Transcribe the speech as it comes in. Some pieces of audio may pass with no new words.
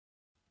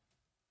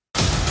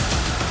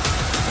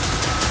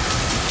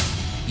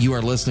You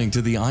are listening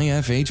to the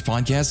IFH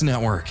Podcast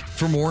Network.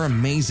 For more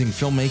amazing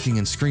filmmaking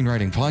and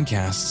screenwriting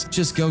podcasts,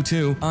 just go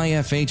to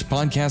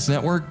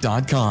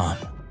ifhpodcastnetwork.com.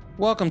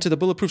 Welcome to the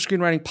Bulletproof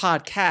Screenwriting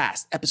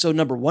Podcast, episode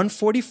number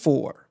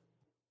 144.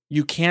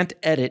 You can't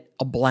edit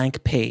a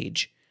blank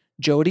page.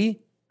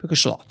 Jody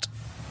Pickeschlott.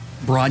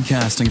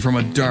 Broadcasting from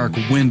a dark,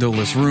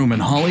 windowless room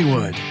in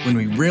Hollywood when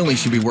we really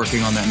should be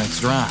working on that next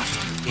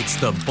draft. It's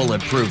the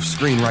Bulletproof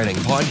Screenwriting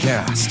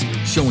Podcast,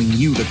 showing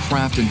you the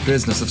craft and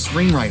business of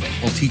screenwriting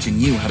while teaching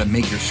you how to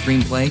make your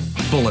screenplay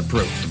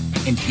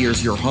bulletproof. And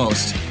here's your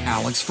host,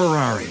 Alex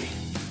Ferrari.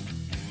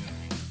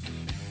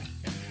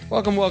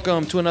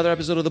 Welcome to another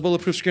episode of the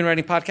Bulletproof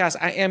Screenwriting Podcast.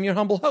 I am your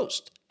humble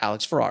host,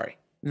 Alex Ferrari.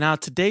 Now,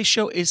 today's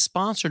show is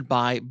sponsored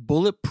by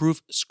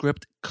Bulletproof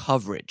Script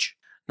Coverage.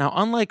 Now,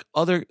 unlike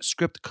other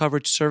script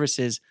coverage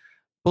services,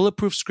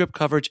 Bulletproof Script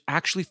Coverage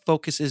actually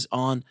focuses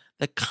on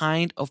the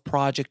kind of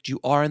project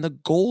you are and the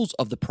goals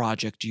of the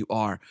project you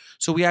are.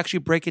 So we actually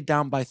break it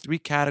down by three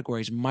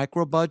categories: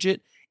 micro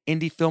budget,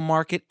 indie film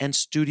market, and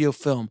studio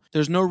film.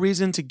 There's no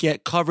reason to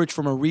get coverage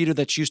from a reader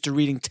that's used to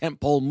reading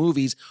tentpole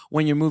movies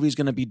when your movie is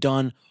going to be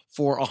done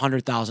for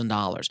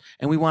 $100,000.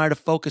 And we wanted to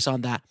focus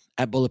on that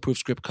at Bulletproof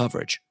Script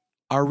Coverage.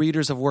 Our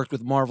readers have worked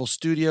with Marvel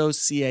Studios,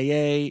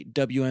 CAA,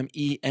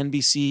 WME,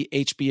 NBC,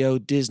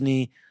 HBO,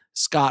 Disney,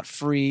 Scott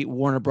Free,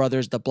 Warner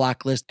Brothers, The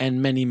Blacklist, and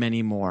many,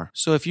 many more.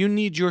 So if you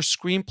need your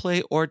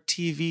screenplay or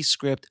TV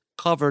script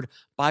covered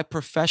by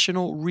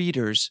professional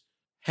readers,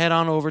 head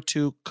on over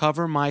to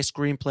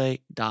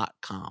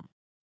covermyscreenplay.com.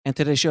 And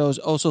today's show is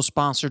also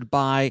sponsored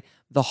by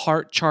the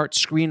Heart Chart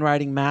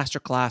Screenwriting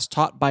Masterclass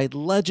taught by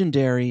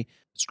legendary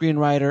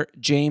screenwriter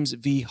James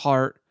V.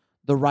 Hart,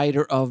 the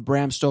writer of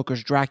Bram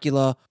Stoker's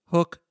Dracula,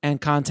 Hook, and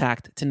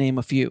Contact, to name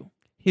a few.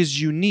 His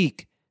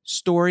unique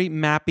story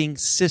mapping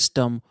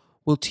system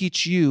will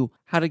teach you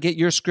how to get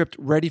your script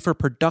ready for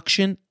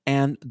production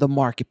and the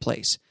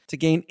marketplace. To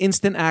gain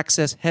instant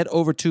access, head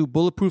over to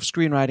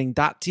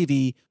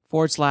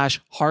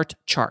bulletproofscreenwriting.tv/heart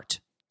chart.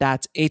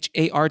 That's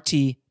HART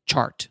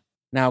chart.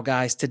 Now,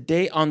 guys,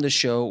 today on the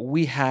show,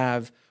 we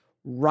have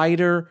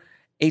writer,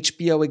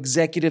 HBO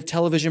executive,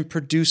 television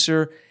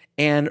producer,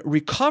 and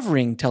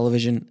recovering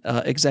television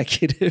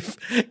executive,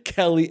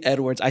 Kelly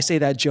Edwards. I say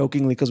that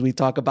jokingly because we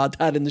talk about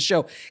that in the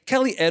show.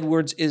 Kelly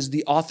Edwards is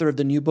the author of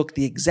the new book,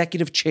 The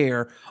Executive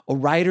Chair, A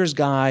Writer's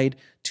Guide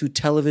to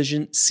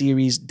Television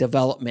Series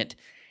Development.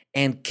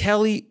 And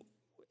Kelly,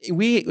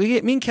 me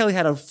and Kelly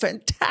had a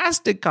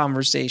fantastic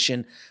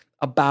conversation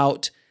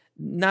about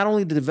not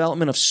only the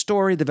development of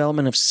story,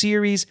 development of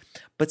series,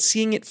 but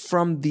seeing it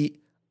from the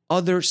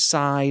other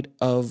side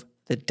of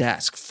the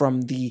desk,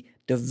 from the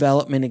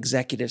development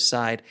executive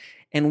side.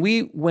 And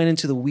we went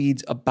into the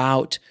weeds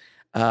about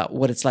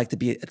what it's like to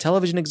be a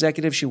television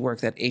executive. She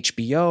worked at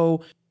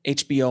HBO,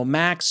 HBO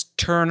Max,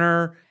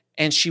 Turner,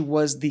 and she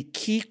was the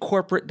key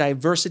corporate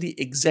diversity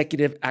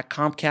executive at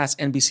Comcast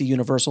NBC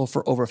Universal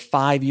for over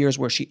 5 years,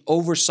 where she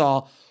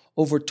oversaw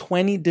over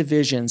 20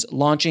 divisions,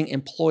 launching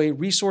employee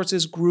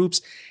resources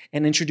groups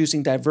and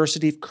introducing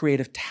diversity of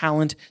creative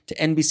talent to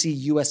NBC,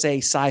 USA,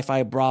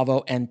 Sci-Fi,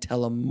 Bravo, and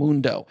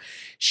Telemundo.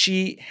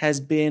 She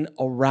has been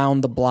around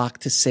the block,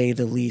 to say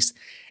the least.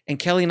 And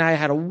Kelly and I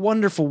had a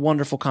wonderful,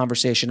 wonderful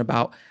conversation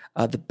about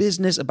the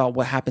business, about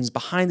what happens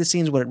behind the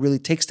scenes, what it really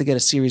takes to get a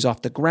series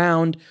off the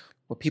ground,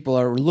 what people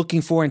are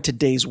looking for in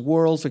today's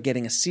world for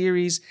getting a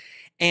series.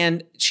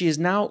 And she has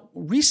now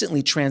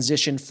recently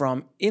transitioned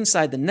from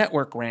inside the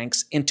network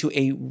ranks into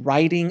a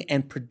writing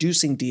and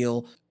producing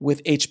deal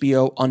with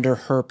HBO under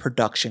her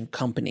production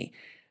company.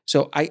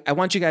 So I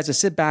want you guys to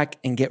sit back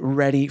and get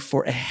ready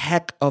for a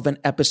heck of an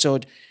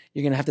episode.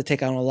 You're going to have to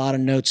take on a lot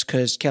of notes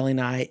because Kelly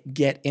and I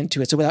get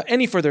into it. So without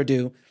any further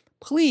ado,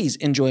 please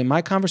enjoy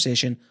my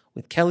conversation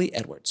with Kelly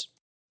Edwards.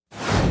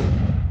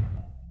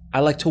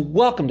 I'd like to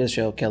welcome to the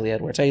show Kelly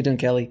Edwards. How you doing,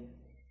 Kelly?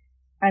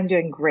 I'm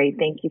doing great.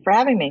 Thank you for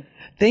having me.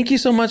 Thank you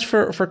so much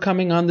for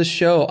coming on the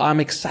show.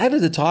 I'm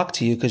excited to talk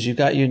to you because you've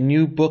got your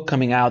new book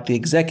coming out, The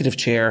Executive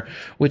Chair,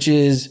 which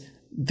is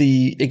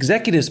the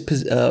executive's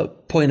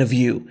point of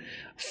view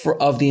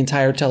of the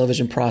entire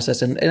television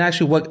process and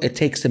actually what it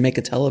takes to make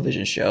a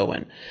television show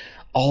and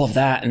all of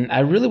that. And I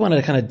really wanted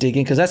to kind of dig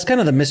in because that's kind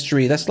of the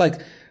mystery. That's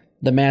like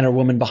the man or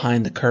woman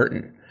behind the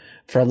curtain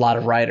for a lot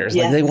of writers.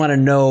 Yes. Like they want to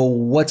know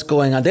what's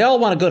going on. They all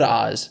want to go to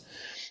Oz.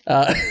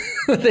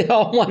 They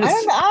all want to.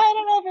 I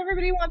don't know if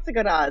everybody wants to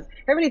go to Oz.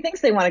 Everybody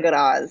thinks they want to go to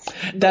Oz.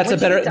 That's a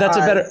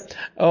better.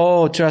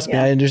 Oh, trust me,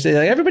 I understand.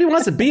 Like, everybody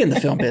wants to be in the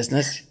film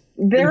business.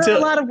 There are a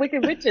lot of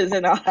wicked witches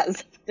in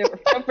Oz.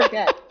 Don't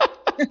forget.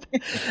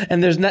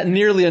 And there's not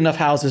nearly enough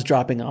houses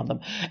dropping on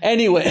them.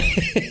 Anyway,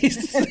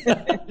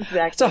 exactly.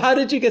 So how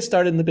did you get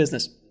started in the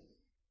business?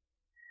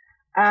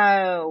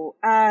 Well,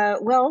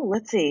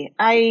 let's see.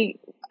 I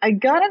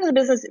got into the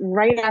business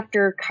right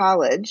after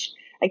college.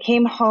 I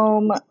came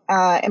home,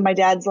 and my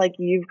dad's like,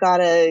 you've got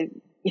to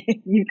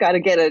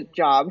get a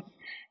job,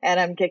 and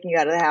I'm kicking you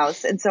out of the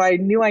house. And so I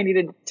knew I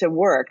needed to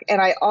work,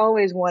 and I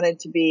always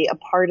wanted to be a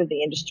part of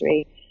the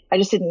industry. I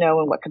just didn't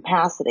know in what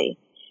capacity.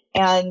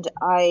 And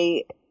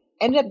I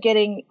ended up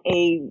getting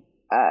a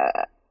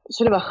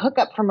sort of a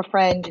hookup from a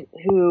friend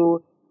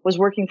who was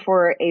working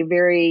for a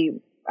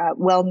very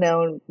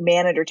well-known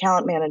manager,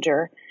 talent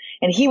manager.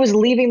 And he was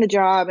leaving the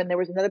job, and there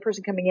was another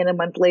person coming in a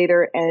month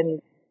later,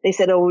 and they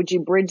said, oh, would you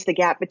bridge the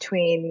gap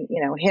between,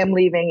 him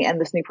leaving and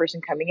this new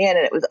person coming in?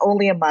 And it was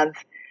only a month.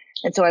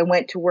 And so I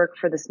went to work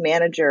for this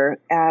manager,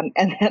 and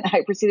then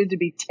I proceeded to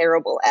be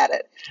terrible at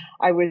it.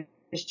 I was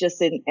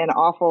just an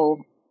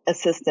awful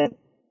assistant,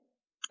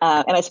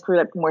 and I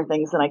screwed up more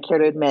things than I care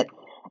to admit.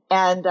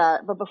 And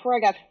but before I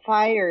got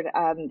fired,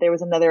 there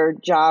was another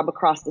job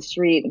across the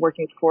street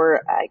working for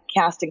a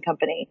casting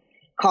company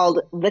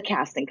called The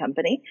Casting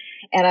Company.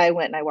 And I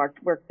went and I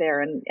worked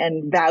there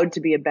and vowed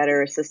to be a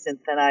better assistant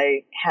than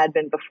I had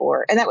been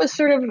before. And that was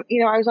sort of,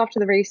 I was off to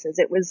the races.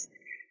 It was,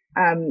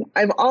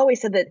 I've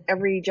always said that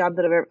every job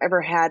that I've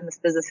ever had in this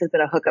business has been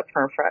a hookup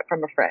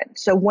from a friend.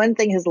 So one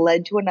thing has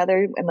led to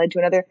another and led to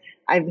another.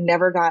 I've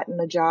never gotten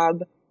a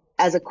job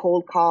as a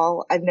cold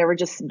call. I've never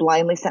just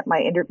blindly sent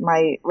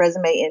my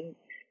resume in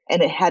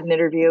and it had an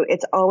interview.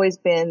 It's always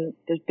been,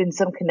 there's been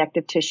some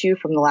connective tissue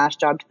from the last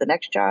job to the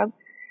next job.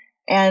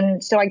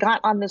 And so I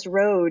got on this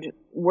road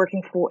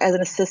working as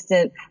an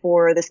assistant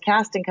for this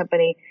casting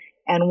company.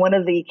 And one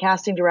of the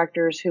casting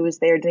directors who was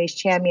there,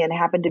 Denise Chamian,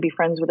 happened to be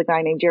friends with a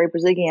guy named Jerry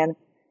Brazigian,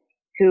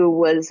 who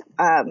was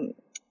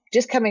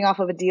just coming off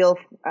of a deal.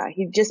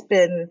 He'd just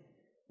been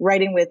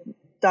writing with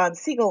Don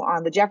Siegel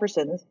on The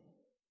Jeffersons,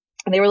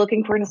 and they were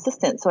looking for an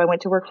assistant. So I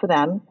went to work for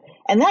them.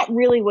 And that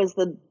really was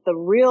the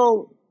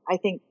real, I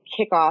think,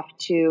 kickoff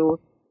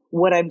to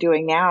what I'm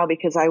doing now,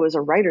 because I was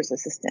a writer's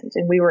assistant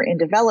and we were in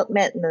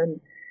development, and then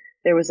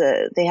they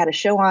had a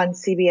show on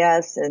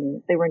CBS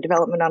and they were in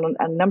development on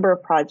a number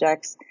of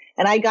projects.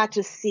 And I got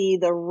to see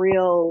the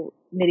real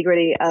nitty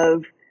gritty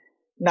of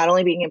not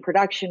only being in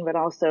production, but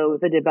also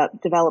the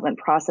development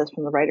process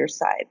from the writer's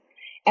side.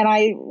 And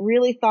I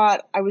really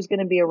thought I was going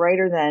to be a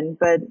writer then,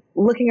 but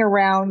looking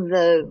around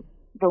the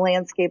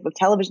landscape of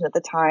television at the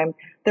time,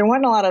 there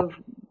weren't a lot of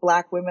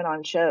Black women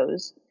on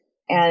shows.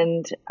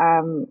 And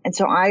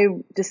so I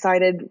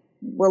decided,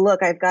 well,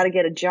 look, I've got to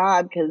get a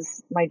job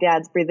because my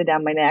dad's breathing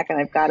down my neck and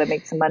I've got to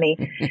make some money.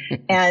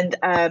 and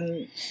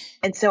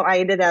so I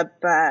ended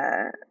up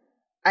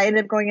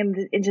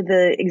going into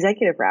the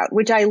executive route,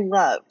 which I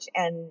loved.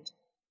 And,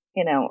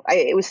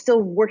 it was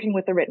still working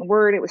with the written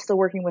word. It was still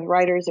working with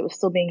writers. It was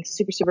still being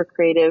super, super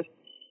creative.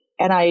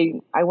 And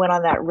I went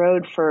on that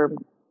road for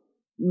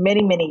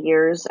many, many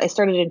years. I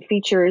started in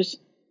features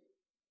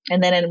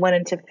and then went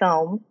into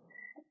film.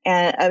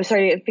 And I was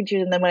starting in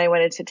features, and then when I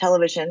went into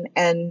television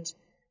and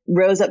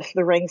rose up through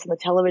the ranks on the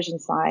television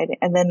side,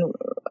 and then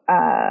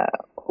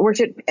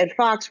worked at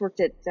Fox,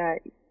 worked at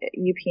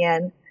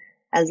UPN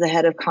as the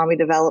head of comedy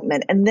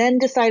development, and then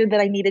decided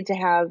that I needed to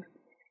have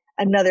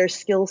another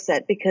skill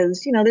set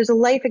because, there's a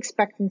life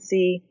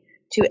expectancy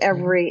to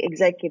every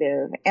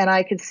executive, and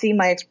I could see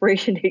my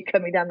expiration date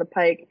coming down the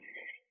pike.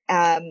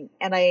 And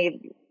I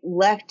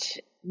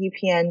left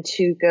UPN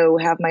to go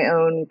have my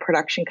own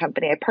production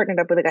company. I partnered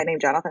up with a guy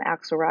named Jonathan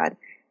Axelrod,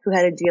 who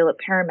had a deal at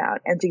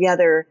Paramount, and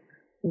together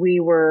we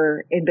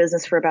were in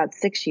business for about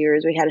 6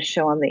 years. We had a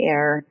show on the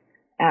air,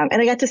 and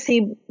I got to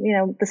see,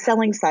 the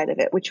selling side of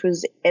it, which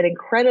was an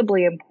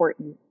incredibly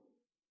important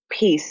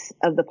piece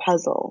of the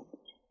puzzle.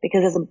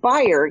 Because as a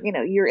buyer,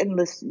 you're in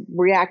this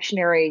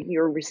reactionary,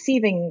 you're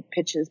receiving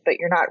pitches, but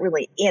you're not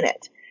really in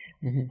it.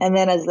 Mm-hmm. And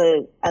then as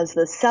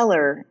the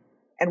seller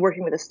and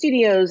working with the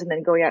studios and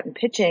then going out and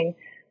pitching,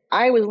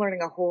 I was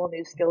learning a whole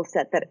new skill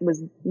set that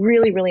was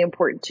really, really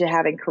important to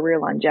having career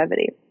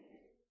longevity.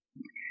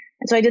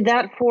 And so I did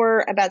that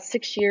for about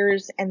 6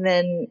 years. And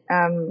then,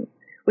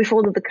 we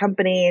folded the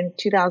company in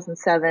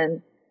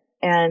 2007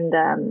 and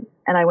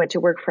I went to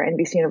work for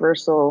NBC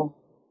Universal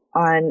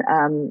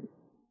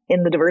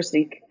in the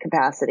diversity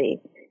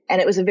capacity. And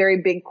it was a very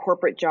big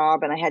corporate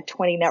job. And I had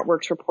 20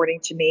 networks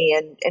reporting to me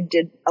and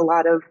did a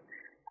lot of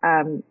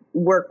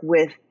work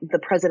with the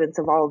presidents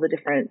of all of the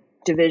different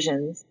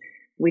divisions.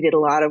 We did a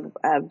lot of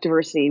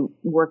diversity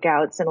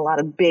workouts and a lot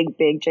of big,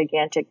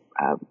 gigantic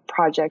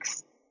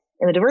projects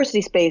in the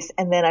diversity space.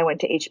 And then I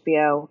went to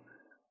HBO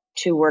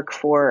to work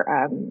for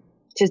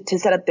to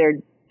set up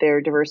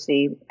their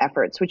diversity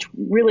efforts, which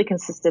really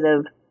consisted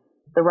of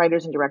the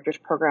writers and directors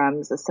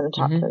programs, the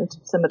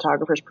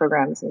cinematographers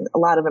programs, and a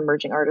lot of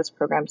emerging artist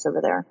programs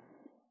over there.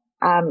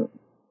 And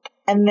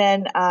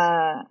then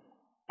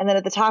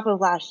at the top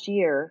of last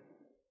year,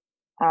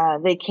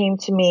 they came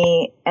to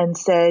me and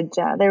said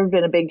there had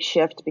been a big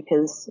shift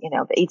because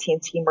the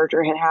AT&T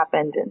merger had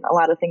happened and a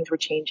lot of things were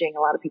changing. A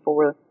lot of people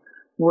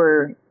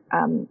were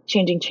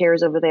changing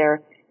chairs over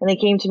there, and they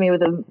came to me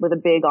with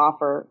a big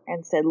offer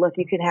and said, "Look,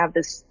 you can have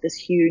this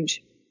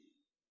huge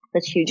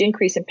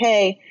increase in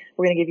pay.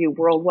 We're going to give you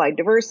worldwide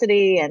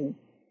diversity, and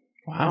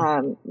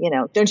wow.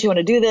 Don't you want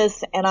to do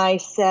this?" And I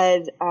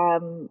said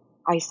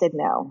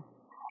no,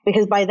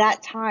 because by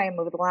that time,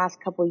 over the last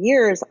couple of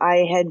years,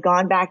 I had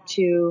gone back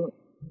to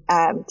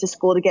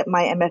school to get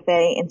my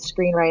MFA in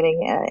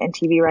screenwriting and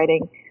TV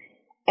writing.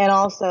 And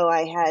also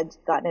I had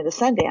gotten into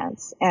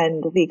Sundance,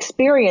 and the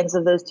experience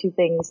of those two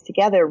things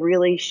together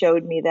really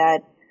showed me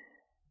that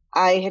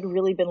I had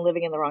really been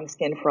living in the wrong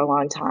skin for a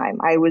long time.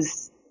 I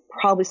was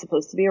probably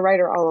supposed to be a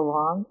writer all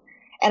along,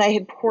 and I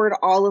had poured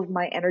all of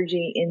my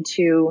energy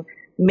into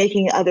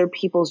making other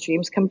people's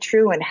dreams come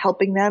true and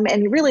helping them,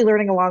 and really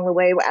learning along the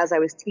way as I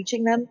was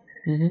teaching them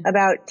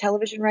about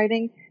television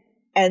writing.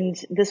 And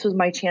this was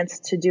my chance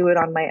to do it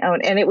on my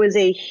own. And it was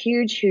a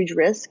huge, huge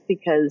risk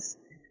because,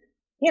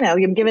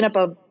 you're giving up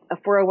a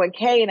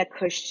 401k and a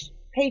cush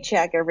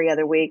paycheck every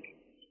other week,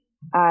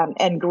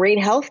 and great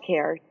health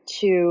care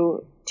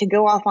to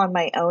go off on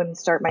my own and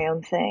start my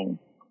own thing.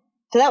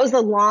 So that was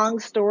the long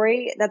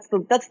story. That's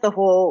the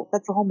whole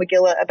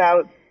Megillah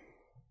about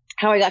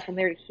how I got from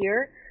there to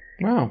here.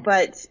 Wow.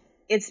 But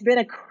it's been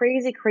a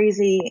crazy,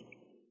 crazy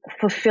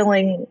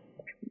fulfilling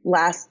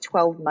last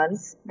 12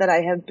 months that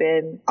I have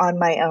been on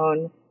my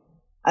own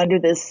under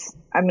this,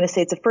 I'm going to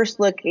say it's a first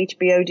look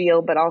HBO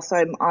deal, but also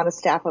I'm on a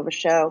staff of a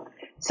show.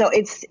 So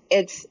it's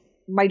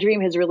my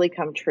dream has really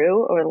come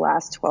true over the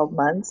last 12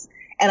 months.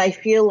 And I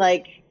feel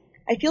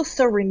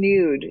so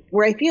renewed,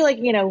 where I feel like,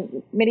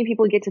 many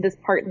people get to this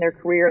part in their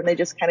career and they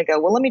just kind of go,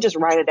 well, let me just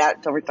ride it out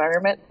until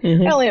retirement. I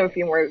only have a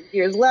few more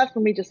years left.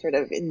 Let me just sort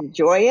of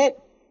enjoy it.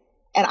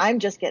 And I'm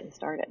just getting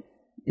started.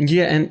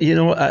 Yeah.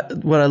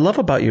 And what I love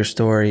about your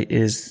story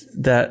is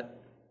that,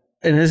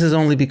 and this is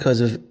only because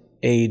of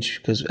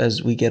age, because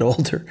as we get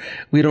older,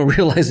 we don't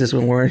realize this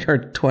when we're in our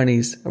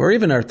 20s or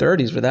even our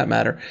 30s for that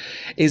matter,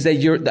 is that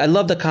I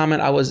love the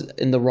comment, I was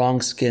in the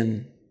wrong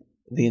skin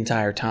the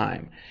entire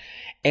time.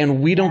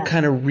 And we don't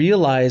kind of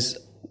realize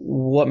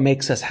what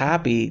makes us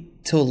happy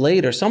till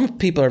later. Some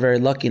people are very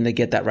lucky and they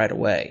get that right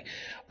away,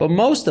 but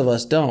most of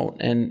us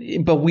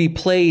don't. But we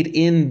played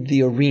in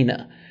the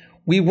arena.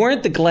 We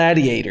weren't the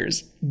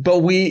gladiators, but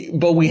we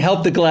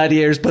helped the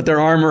gladiators put their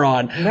armor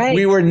on. Right.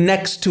 We were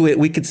next to it.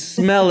 We could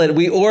smell it.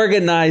 We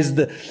organized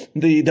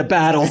the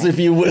battles, if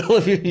you will,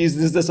 if you use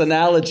this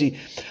analogy.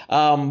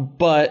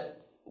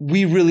 But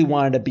we really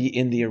wanted to be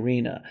in the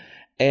arena.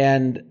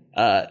 And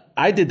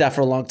I did that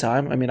for a long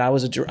time. I mean, I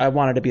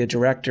wanted to be a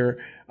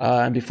director.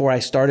 And before I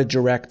started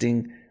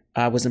directing,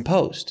 I was in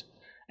post.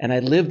 And I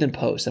lived in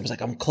post. I was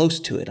like, I'm close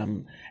to it.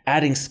 I'm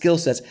adding skill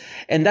sets.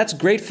 And that's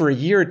great for a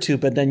year or two.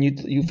 But then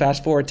you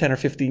fast forward 10 or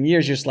 15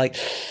 years, you're just like,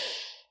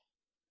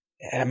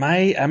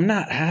 I'm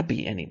not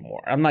happy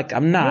anymore. I'm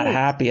not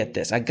happy at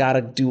this. I got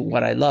to do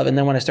what I love. And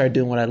then when I started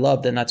doing what I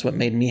love, then that's what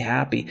made me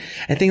happy.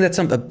 I think that's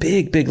a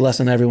big, big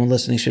lesson everyone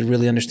listening should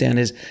really understand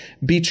is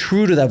be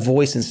true to that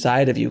voice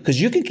inside of you. Because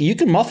you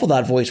can muffle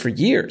that voice for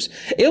years.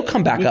 It'll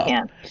come back up.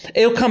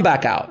 It'll come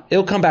back out.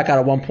 It'll come back out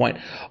at one point.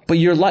 But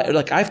you're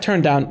like I've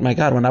turned down, my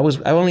God,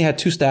 I only had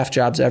 2 staff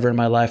jobs ever in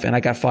my life, and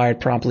I got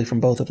fired promptly from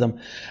both of them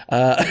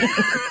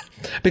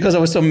because I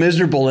was so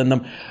miserable in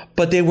them.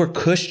 But they were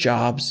cush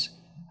jobs,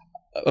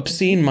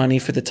 obscene money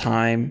for the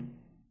time,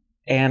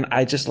 and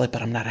I just but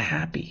I'm not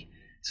happy.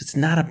 So it's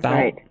not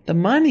about the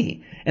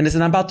money, and it's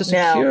not about the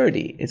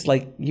security. No. It's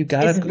like you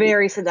gotta. It's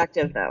very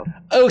seductive, though.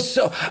 Oh,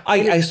 so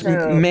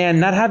man,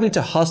 not having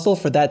to hustle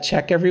for that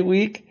check every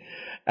week,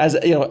 as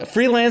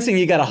freelancing,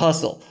 you gotta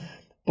hustle.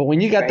 But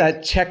when you got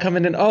that check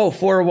coming in,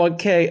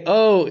 401k,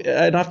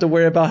 I don't have to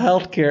worry about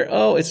healthcare.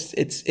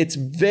 It's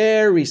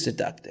very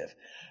seductive,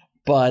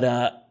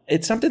 but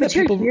it's something that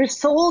your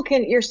soul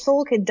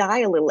can die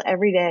a little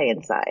every day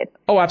inside.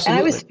 Oh,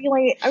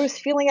 absolutely. And I was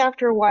feeling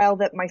after a while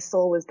that my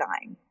soul was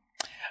dying,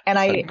 and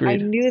I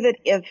knew that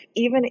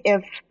even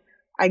if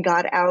I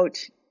got out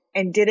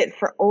and did it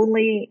for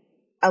only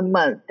a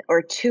month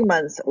or 2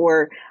 months,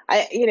 or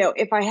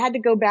if I had to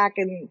go back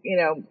and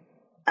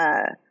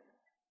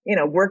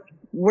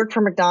work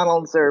for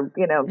McDonald's or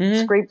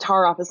scrape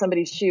tar off of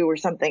somebody's shoe or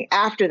something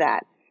after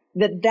that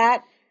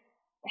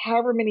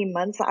however many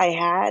months I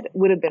had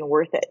would have been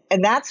worth it.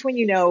 And that's when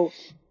you know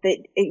that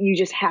you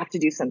just have to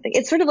do something.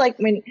 It's sort of like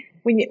when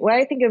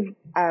I think of,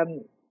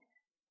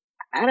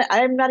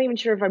 I'm not even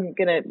sure if I'm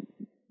going to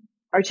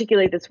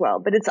articulate this well,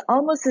 but it's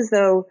almost as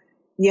though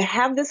you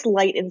have this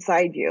light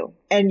inside you,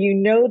 and you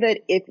know that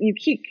if you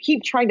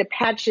keep trying to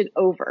patch it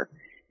over,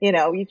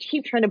 you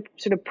keep trying to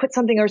sort of put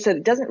something over so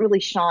it doesn't really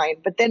shine,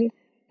 but then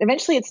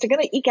eventually it's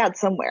going to eke out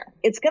somewhere.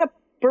 It's going to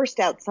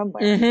burst out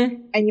somewhere.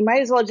 And you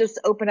might as well just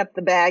open up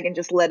the bag and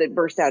just let it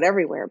burst out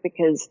everywhere,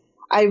 because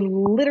I've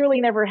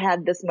literally never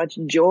had this much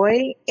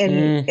joy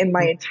in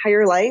my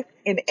entire life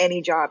in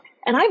any job.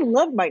 And I've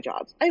loved my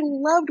jobs. I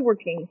loved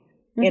working,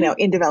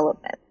 in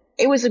development.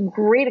 It was a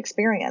great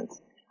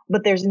experience.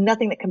 But there's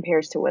nothing that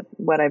compares to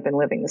what I've been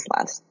living this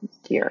last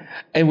year.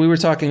 And we were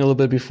talking a little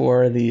bit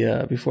before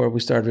we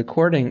started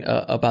recording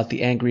about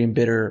the angry and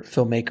bitter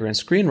filmmaker and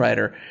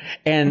screenwriter,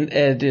 and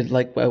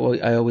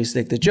I always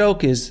think the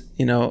joke is,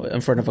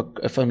 in front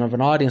of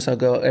an audience, I'll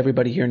go,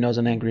 everybody here knows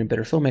an angry and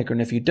bitter filmmaker,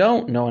 and if you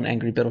don't know an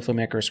angry, bitter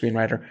filmmaker or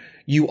screenwriter,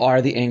 you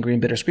are the angry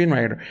and bitter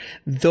screenwriter.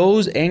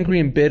 Those angry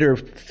and bitter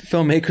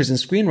filmmakers and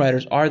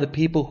screenwriters are the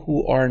people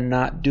who are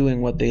not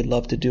doing what they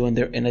love to do, and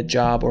they're in a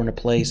job or in a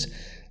place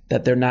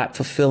that they're not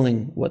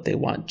fulfilling what they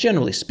want,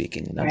 generally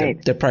speaking. Now,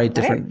 they're probably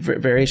different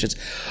variations.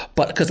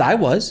 But because I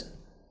was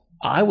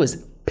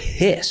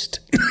pissed.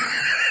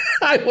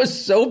 I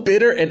was so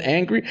bitter and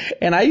angry.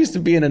 And I used to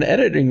be in an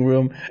editing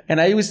room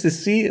and I used to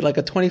see like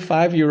a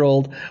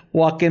 25-year-old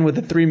walk in with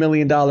a $3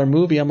 million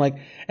movie. I'm like,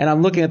 and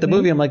I'm looking at the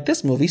movie. I'm like,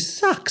 this movie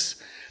sucks.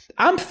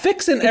 I'm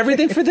fixing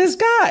everything for this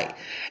guy.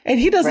 And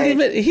he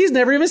doesn't he's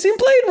never even seen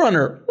Blade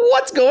Runner.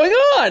 What's going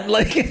on?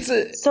 Like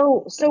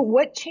So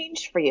what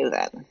changed for you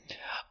then?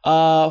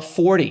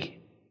 40.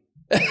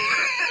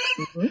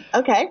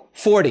 Okay.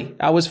 40.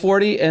 I was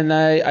 40 and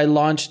I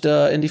launched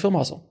Indie Film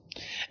Hustle.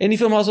 Indie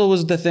Film Hustle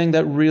was the thing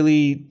that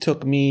really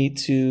took me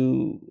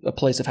to a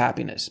place of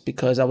happiness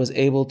because I was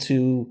able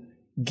to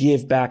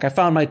give back. I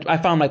found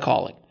my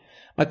calling.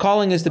 My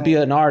calling is to be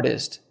an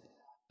artist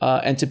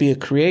and to be a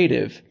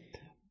creative,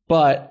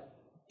 but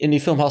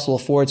Indie Film Hustle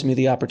affords me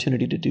the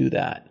opportunity to do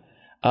that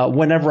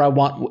whenever I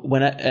want.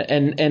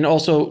 And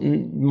also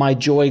my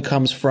joy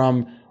comes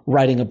from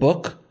writing a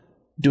book,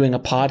 doing a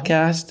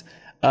podcast,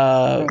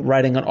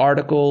 writing an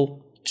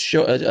article,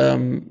 shooting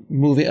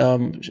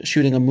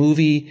a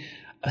movie,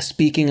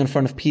 speaking in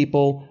front of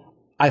people.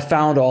 I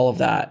found all of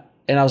that.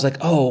 And I was like,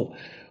 oh,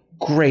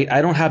 great.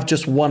 I don't have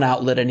just one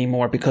outlet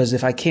anymore because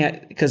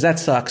that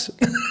sucks.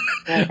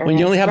 When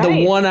you only have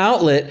the one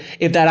outlet,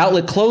 if that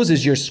outlet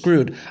closes, you're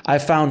screwed. I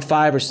found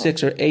 5 or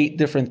 6 or 8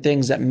 different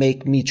things that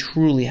make me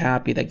truly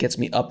happy, that gets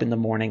me up in the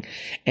morning.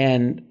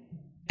 And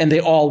they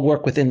all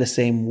work within the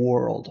same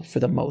world for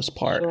the most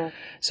part. Sure.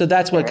 So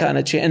that's what kind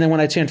of changed. And then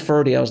when I turned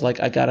 30, I was like,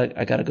 I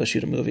gotta go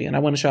shoot a movie. And I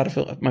went and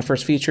shot my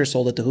first feature,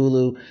 sold it to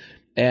Hulu,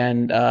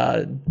 and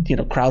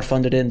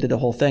crowdfunded it and did the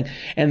whole thing.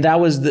 And that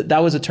was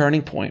a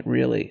turning point,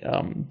 really.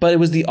 But it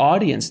was the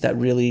audience that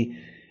really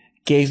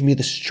gave me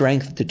the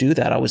strength to do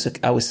that. I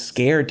was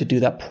scared to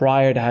do that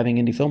prior to having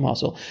Indie Film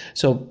Hustle.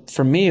 So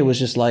for me, it was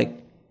just like,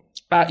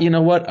 you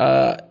know what?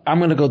 I'm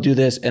gonna go do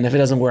this, and if it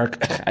doesn't work,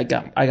 I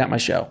got my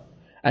show.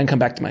 I can come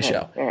back to my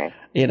show,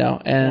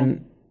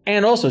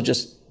 and also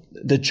just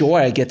the joy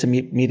I get to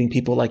meeting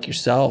people like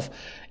yourself,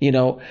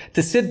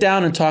 to sit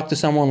down and talk to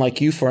someone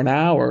like you for an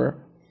hour.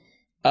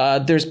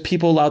 There's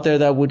people out there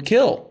that would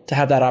kill to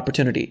have that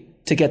opportunity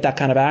to get that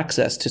kind of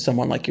access to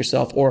someone like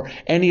yourself or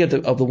any of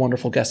the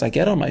wonderful guests I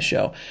get on my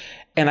show.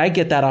 And I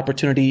get that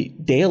opportunity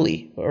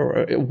daily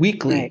or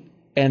weekly. Right.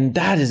 And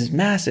that is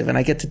massive. And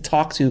I get to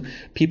talk to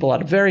people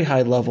at a very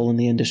high level in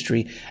the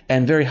industry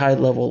and very high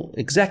level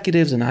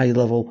executives and high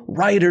level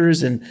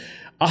writers and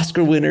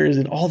Oscar winners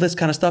and all this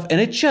kind of stuff.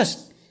 And it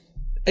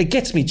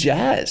gets me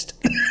jazzed.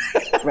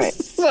 Right.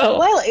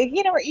 Well,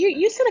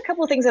 you said a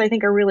couple of things that I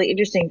think are really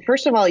interesting.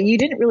 First of all, you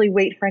didn't really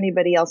wait for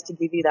anybody else to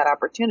give you that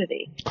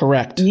opportunity.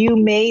 Correct. You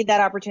made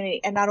that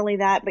opportunity. And not only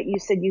that, but you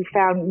said you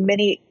found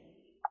many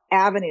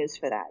avenues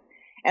for that.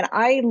 And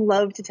I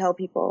love to tell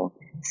people,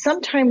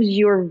 sometimes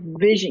your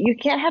vision, you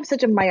can't have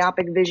such a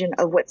myopic vision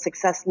of what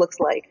success looks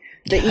like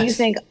that you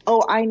think,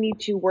 oh, I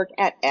need to work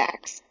at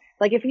X.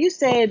 Like if you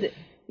said,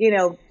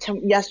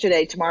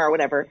 yesterday, tomorrow,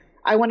 whatever,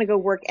 I want to go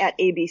work at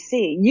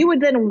ABC, you would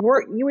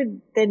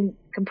then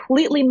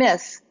completely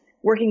miss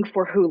working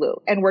for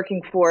Hulu and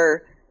working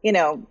for,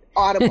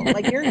 Audible.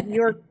 Like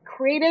your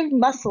creative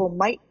muscle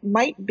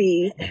might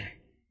be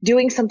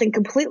doing something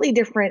completely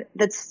different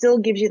that still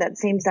gives you that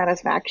same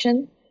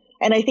satisfaction.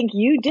 And I think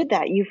you did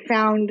that. You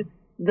found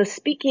the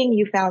speaking,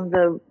 you found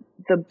the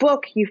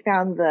book, you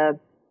found the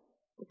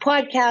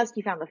podcast,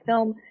 you found the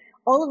film.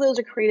 All of those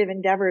are creative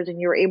endeavors, and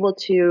you're able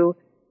to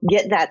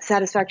get that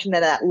satisfaction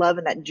and that love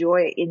and that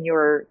joy in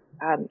your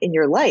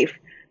life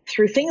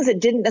through things that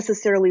didn't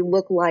necessarily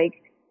look like,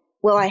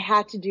 well, I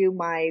had to do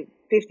my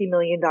 $50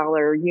 million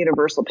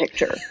Universal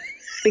picture.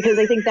 Because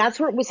I think that's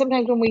where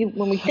sometimes when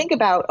we think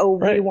about,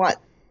 we want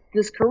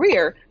this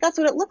career, that's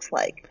what it looks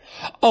like.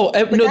 But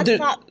that's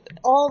not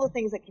all the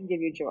things that can give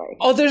you joy.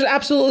 Oh, there's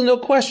absolutely no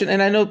question.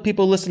 And I know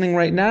people listening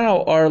right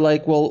now are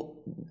like, well,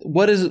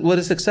 what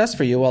is success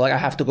for you? Well, like, I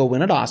have to go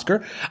win an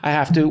Oscar. I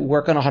have to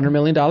work on $100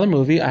 million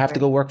movie. I have to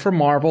go work for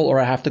Marvel, or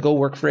I have to go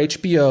work for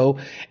HBO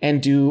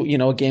and do,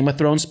 a Game of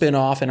Thrones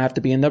spinoff, and I have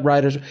to be in the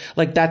writers.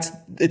 Like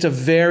it's a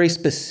very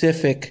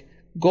specific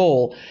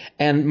goal.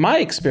 And my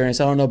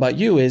experience, I don't know about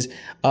you, is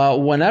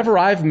whenever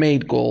I've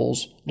made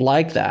goals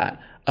like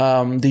that,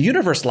 the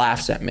universe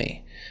laughs at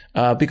me.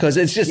 Because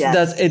it's just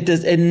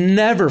it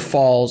never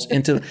falls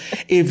into.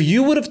 If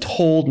you would have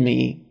told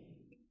me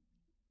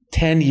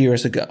 10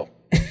 years ago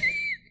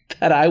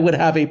that I would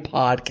have a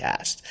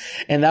podcast,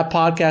 and that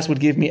podcast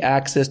would give me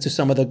access to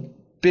some of the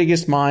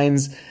biggest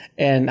minds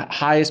and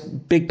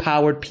highest big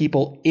powered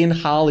people in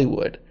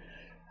Hollywood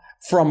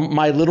from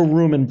my little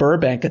room in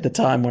Burbank at the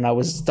time when I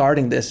was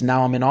starting this,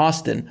 now I'm in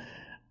Austin,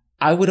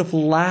 I would have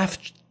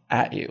laughed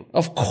at you.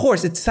 Of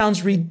course, it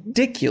sounds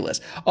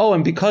ridiculous. Oh,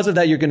 and because of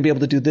that, you're going to be able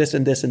to do this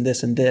and this and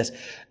this and this.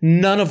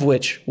 None of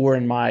which were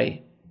in my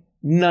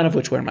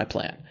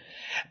plan.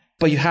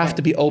 But you have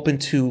to be open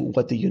to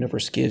what the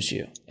universe gives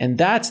you. And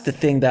that's the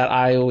thing that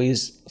I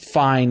always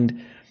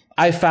find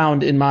I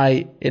found in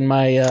my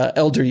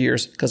elder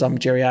years, because I'm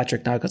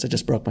geriatric now because I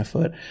just broke my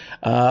foot.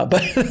 But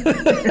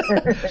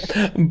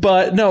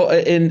no,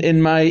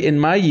 in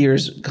my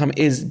years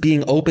is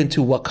being open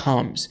to what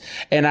comes.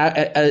 And I,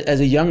 as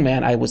a young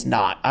man, I was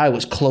not. I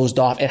was closed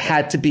off. I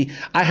had to be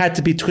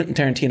Quentin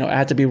Tarantino. I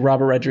had to be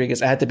Robert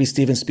Rodriguez. I had to be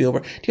Steven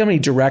Spielberg. Do you know how many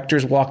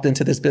directors walked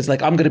into this business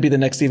like, I'm going to be the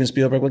next Steven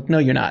Spielberg? Like, no,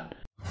 you're not.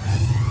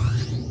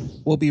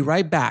 We'll be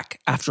right back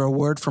after a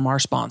word from our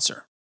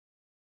sponsor.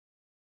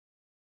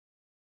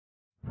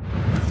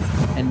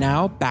 And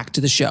now back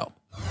to the show.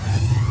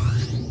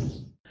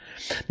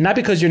 Not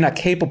because you're not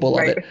capable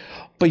of it,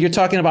 but you're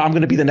talking about, I'm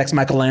going to be the next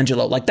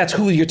Michelangelo. Like, that's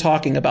who you're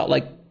talking about.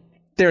 Like,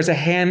 there's a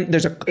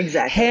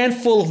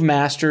handful of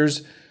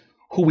masters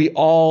who we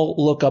all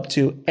look up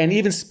to. And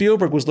even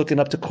Spielberg was looking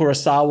up to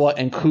Kurosawa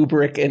and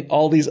Kubrick and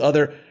all these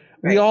other,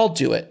 we all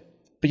do it.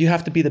 But you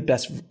have to be the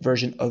best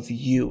version of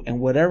you.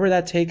 And whatever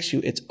that takes you,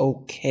 it's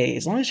okay.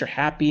 As long as you're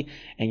happy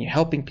and you're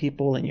helping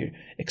people and you're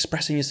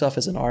expressing yourself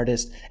as an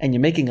artist and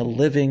you're making a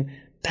living,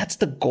 that's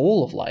the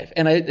goal of life.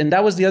 And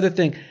that was the other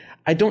thing.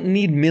 I don't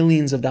need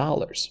millions of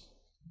dollars.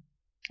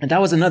 And that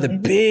was another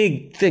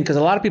big thing, because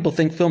a lot of people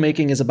think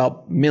filmmaking is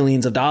about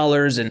millions of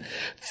dollars and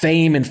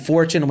fame and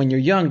fortune. And when you're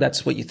young,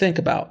 that's what you think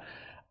about.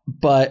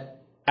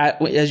 But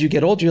as you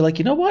get older, you're like,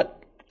 you know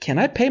what? Can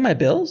I pay my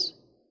bills?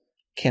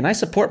 Can I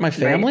support my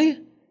family?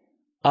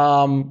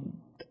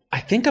 I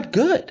think I'm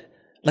good.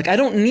 Like, I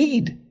don't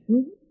need,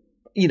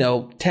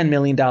 $10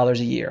 million a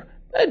year.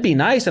 It'd be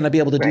nice and I'd be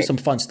able to do some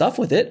fun stuff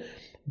with it,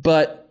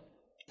 but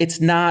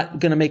it's not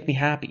going to make me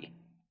happy.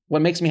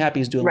 What makes me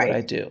happy is doing what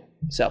I do.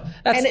 So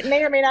and it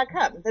may or may not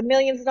come. The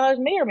millions of dollars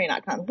may or may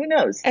not come. Who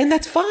knows? And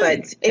that's fine.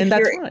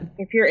 But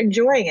if you're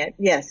enjoying it,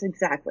 yes,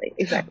 exactly.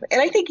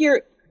 And I think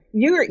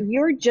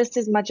you're just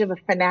as much of a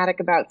fanatic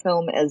about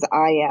film as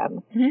I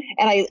am.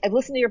 And I've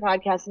listened to your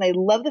podcast, and I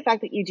love the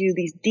fact that you do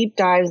these deep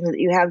dives and that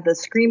you have the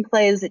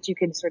screenplays that you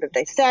can sort of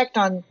dissect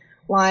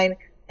online,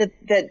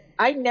 that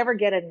I never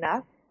get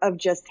enough of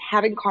just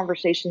having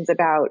conversations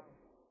about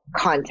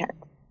content.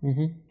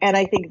 And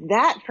I think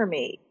that for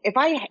me, if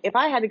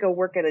I had to go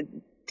work at a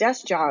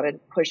desk job and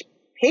push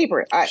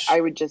paper, I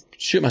would just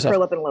shoot myself,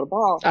 curl up in a little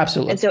ball.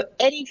 Absolutely. And so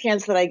any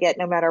chance that I get,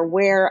 no matter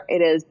where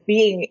it is,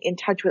 being in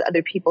touch with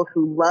other people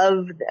who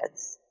love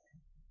this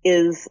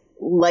is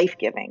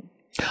life-giving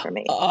for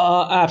me.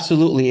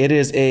 Absolutely. It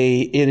is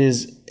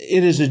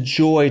a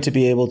joy to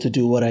be able to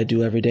do what I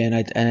do every day,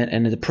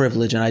 and the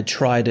privilege, and I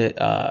try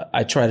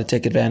to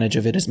take advantage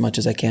of it as much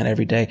as I can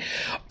every day.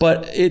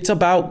 But it's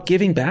about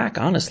giving back,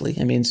 honestly.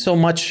 I mean, so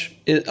much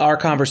our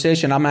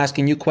conversation, I'm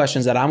asking you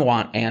questions that I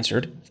want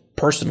answered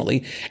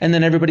personally, and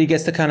then everybody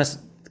gets to kind of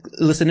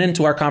listen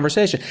into our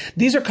conversation.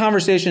 These are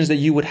conversations that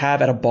you would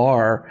have at a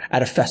bar,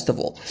 at a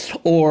festival,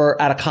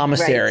 or at a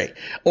commissary,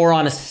 or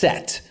on a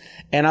set.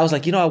 And I was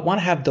like, I want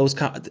to have those.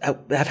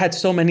 I've had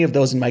so many of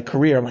those in my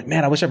career. I'm like,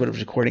 man, I wish I would have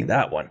recording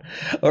that one,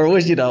 or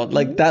wish,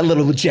 like that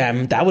little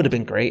gem, that would have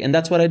been great. And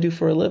that's what I do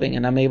for a living.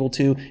 And I'm able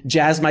to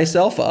jazz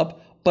myself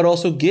up, but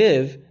also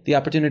give the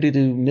opportunity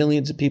to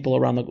millions of people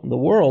around the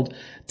world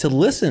to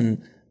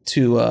listen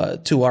to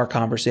our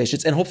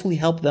conversations and hopefully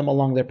help them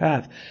along their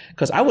path.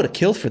 Because I would have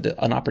killed for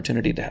an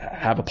opportunity to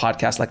have a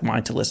podcast like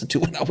mine to listen to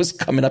when I was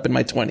coming up in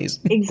my 20s.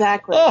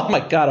 Exactly. Oh my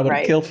God, I would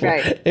have killed for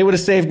it. It would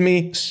have saved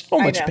me so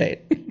much pain.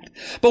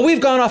 But we've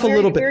gone off a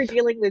little bit. We're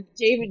dealing with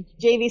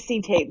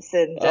JVC tapes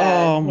and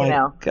oh my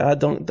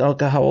God,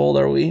 God, how old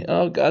are we?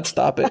 Oh God,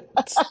 stop it.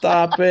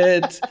 Stop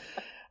it.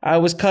 I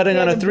was cutting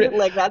on a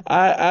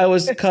I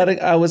was cutting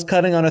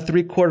on a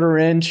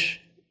 3/4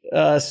 inch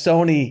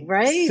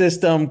Sony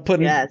system,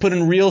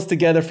 putting reels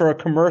together for a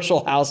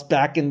commercial house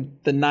back in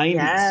the 90s.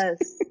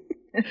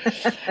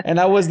 Yes. And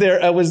I was there,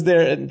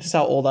 and this is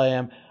how old I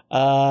am.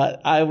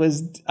 I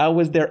was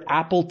their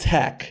Apple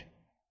tech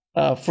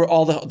for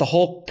all the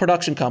whole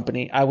production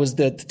company. I was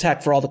the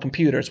tech for all the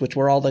computers, which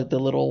were all the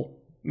little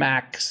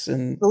Macs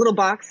and the little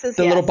boxes,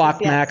 little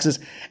box Maxes.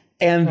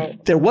 And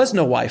there was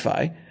no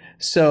Wi-Fi.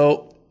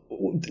 So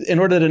in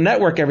order to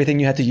network everything,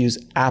 you had to use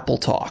Apple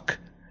Talk.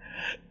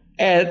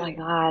 And, oh my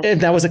God.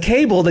 And that was a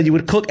cable that you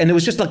would cook, and it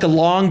was just like a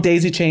long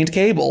daisy chained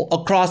cable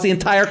across the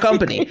entire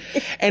company.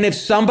 And if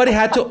somebody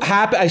had to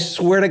happen, I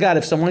swear to God,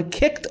 if someone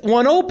kicked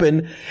one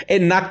open,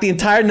 it knocked the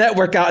entire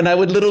network out, and I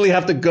would literally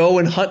have to go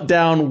and hunt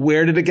down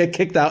where did it get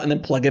kicked out and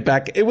then plug it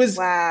back. It was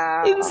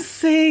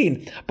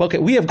insane. But okay,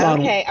 we have gone.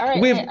 Okay, all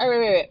right. Wait.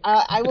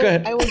 I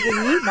will give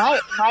you my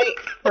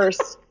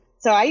first.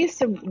 So I used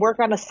to work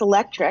on a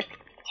Selectric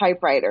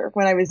typewriter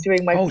when I was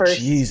doing my first.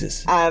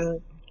 Jesus.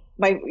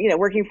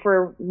 Working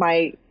for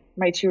my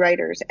two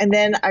writers. And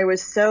then I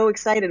was so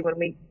excited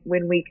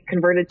when we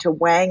converted to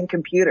Wang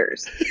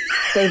computers.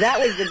 So that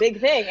was the big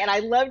thing. And I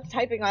loved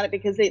typing on it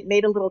because it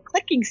made a little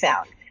clicking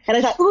sound. And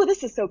I thought, oh,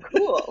 this is so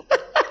cool.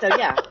 So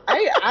yeah,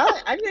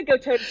 I'm going to go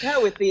toe to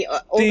toe with the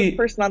oldest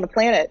person on the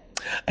planet.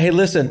 Hey,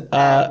 listen,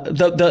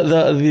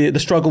 the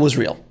struggle was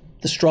real.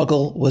 The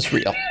struggle was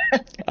real.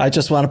 I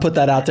just want to put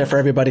that out there for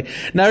everybody.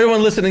 Now,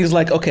 everyone listening is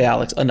like, okay,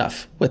 Alex,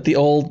 enough with the two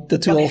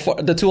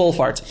old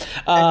farts.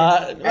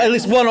 At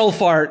least one old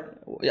fart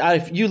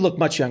You look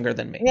much younger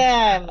than me.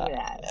 Yeah.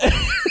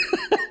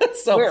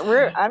 So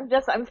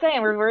I'm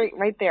saying we're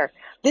right there.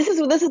 This is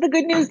the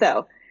good news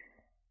though.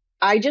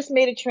 I just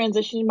made a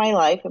transition in my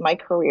life, in my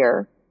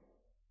career,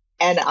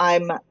 and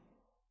I'm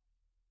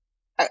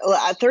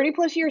 30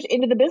 plus years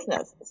into the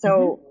business.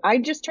 So I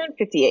just turned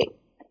 58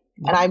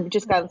 and I've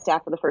just got on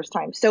staff for the first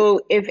time.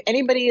 So if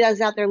anybody is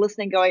out there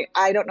listening going,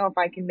 I don't know if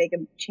I can make a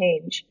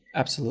change.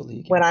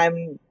 Absolutely. When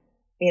I'm,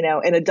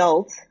 an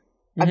adult,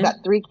 I've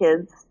got 3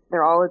 kids.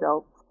 They're all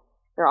adults.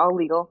 They're all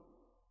legal.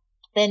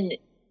 Then,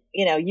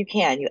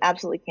 you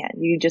absolutely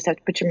can. You just have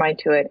to put your mind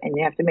to it and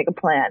you have to make a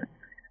plan.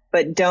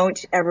 But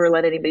don't ever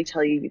let anybody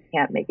tell you you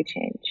can't make a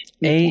change.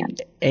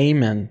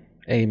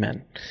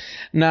 Amen.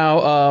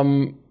 Now,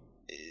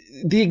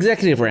 the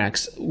executive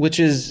ranks, which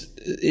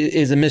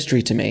is a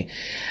mystery to me.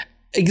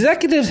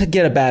 Executives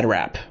get a bad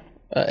rap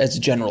as a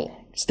general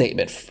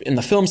statement. In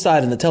the film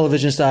side and the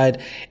television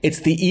side, it's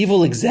the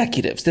evil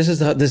executives. This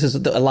is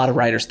a lot of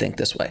writers think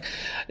this way.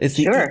 It's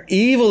the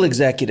evil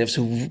executives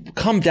who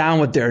come down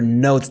with their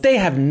notes. They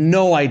have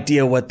no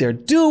idea what they're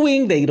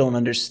doing. They don't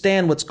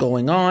understand what's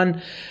going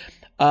on.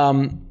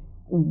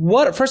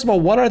 First of all,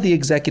 what are the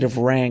executive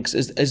ranks?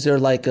 Is there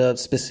like a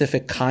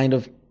specific kind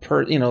of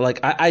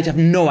I have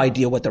no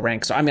idea what the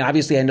ranks are. I mean,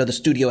 obviously I know the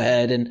studio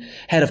head and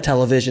head of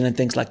television and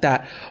things like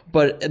that,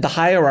 but the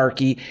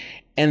hierarchy.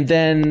 And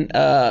then,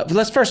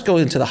 let's first go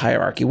into the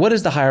hierarchy. What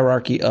is the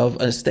hierarchy of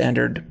a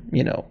standard,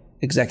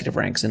 executive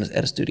ranks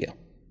at a studio?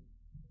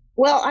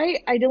 Well,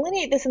 I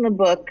delineate this in the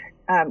book,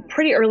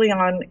 pretty early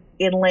on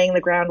in laying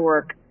the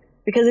groundwork,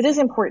 because it is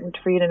important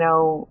for you to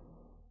know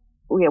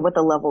what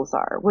the levels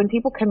are. When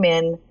people come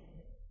in,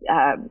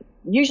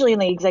 usually in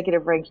the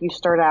executive rank, you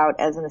start out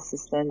as an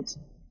assistant.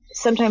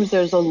 Sometimes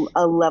there's a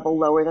level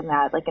lower than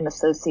that, like an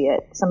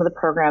associate. Some of the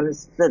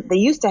programs that they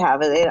used to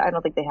have, I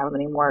don't think they have them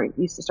anymore. It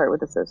used to start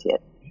with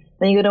associate.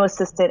 Then you go to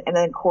assistant and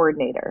then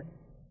coordinator,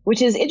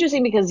 which is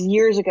interesting because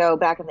years ago,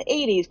 back in the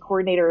 80s,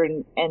 coordinator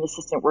and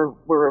assistant were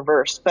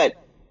reversed. But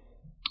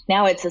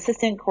now it's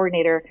assistant,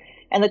 coordinator,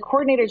 and the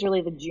coordinator is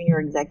really the junior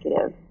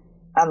executive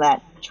on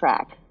that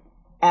track.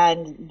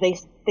 And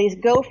they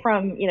go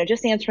from,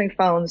 just answering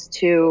phones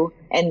to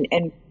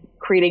and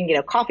creating,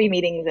 coffee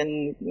meetings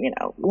and,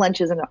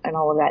 lunches and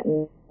all of that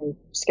and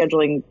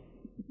scheduling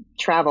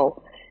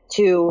travel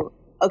to,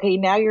 okay,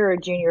 now you're a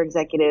junior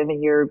executive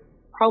and you're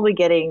probably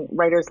getting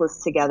writers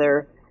lists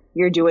together.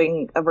 You're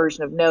doing a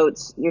version of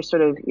notes.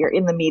 You're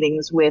in the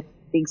meetings with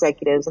the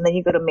executives, and then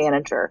you go to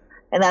manager,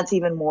 and that's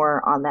even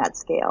more on that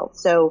scale.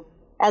 So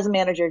as a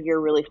manager, you're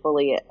really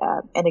fully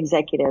an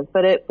executive,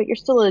 but you're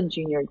still a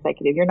junior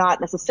executive. You're not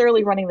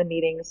necessarily running the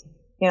meetings.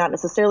 You're not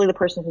necessarily the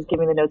person who's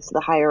giving the notes to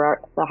the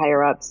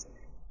higher ups,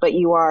 but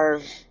you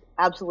are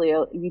absolutely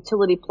a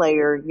utility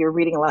player. You're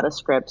reading a lot of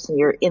scripts and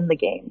you're in the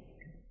game.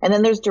 And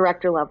then there's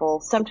director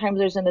level. Sometimes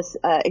there's an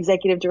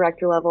executive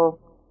director level.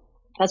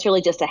 That's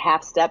really just a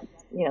half step.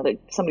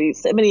 Somebody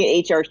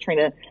in HR is trying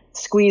to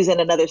squeeze in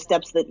another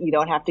step so that you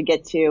don't have to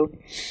get to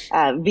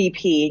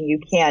VP and you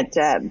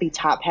can't be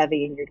top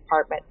heavy in your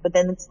department. But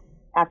then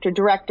after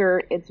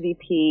director, it's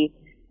VP,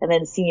 and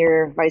then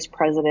senior vice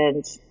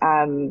president,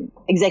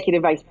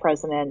 executive vice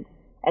president,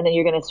 and then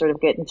you're going to sort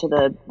of get into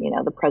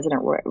the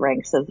president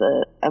ranks of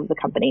the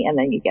company, and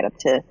then you get up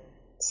to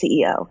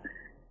CEO.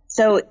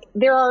 So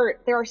there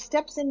are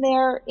steps in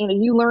there.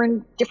 You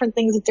learn different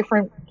things at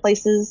different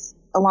places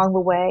along the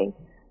way.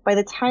 By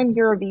the time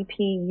you're a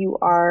VP, you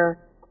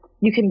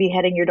can be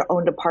heading your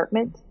own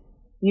department.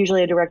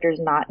 Usually a director is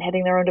not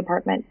heading their own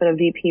department, but a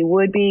VP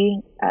would be,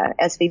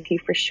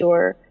 SVP for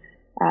sure.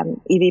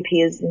 EVP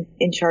is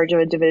in charge of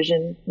a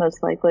division,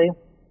 most likely.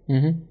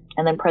 Mm-hmm.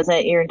 And then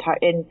president,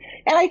 and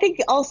I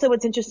think also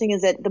what's interesting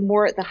is that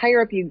the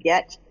higher up you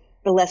get,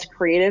 the less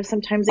creative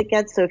sometimes it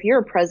gets. So if you're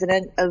a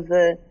president of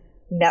the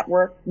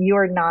network,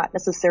 you're not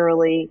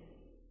necessarily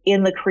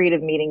in the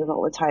creative meetings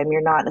all the time.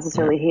 You're not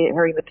necessarily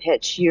hearing the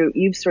pitch.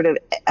 You've sort of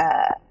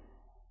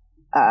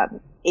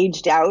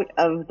aged out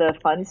of the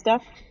fun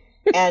stuff.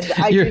 And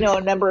I do know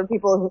a number of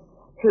people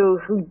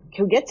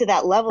who get to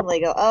that level and they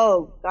go,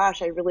 oh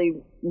gosh, I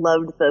really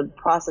loved the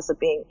process of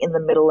being in the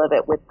middle of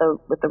it with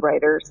the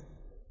writers.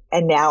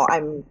 And now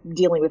I'm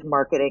dealing with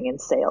marketing and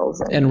sales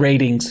and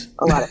ratings.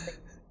 A lot of things.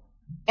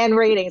 And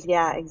ratings,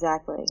 yeah,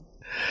 exactly.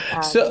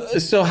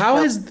 So how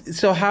has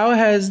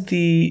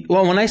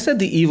when I said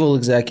the evil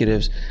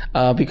executives,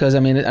 because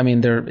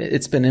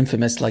it's been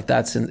infamous like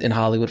that in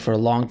Hollywood for a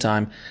long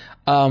time.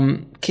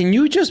 Can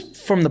you just,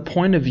 from the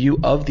point of view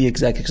of the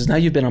executives, because now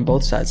you've been on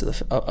both sides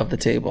of the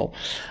table.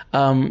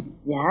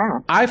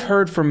 I've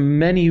heard from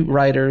many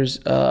writers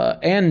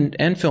and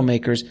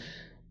filmmakers,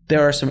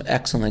 there are some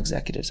excellent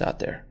executives out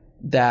there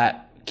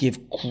that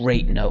give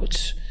great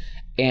notes.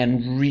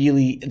 And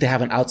really, they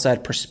have an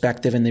outside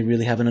perspective, and they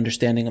really have an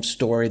understanding of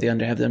story. They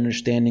have the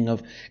understanding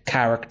of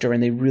character,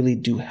 and they really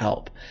do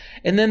help.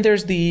 And then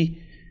there's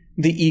the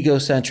the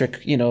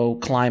egocentric,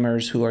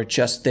 climbers who are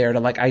just there to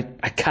like, I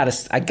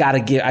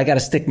gotta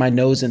stick my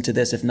nose into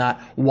this. If not,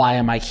 why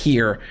am I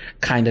here?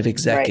 Kind of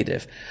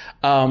executive.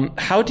 Right.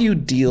 How do you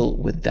deal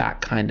with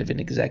that kind of an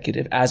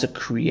executive as a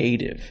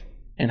creative?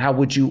 And how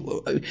would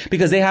you,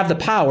 because they have the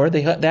power,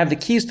 they have the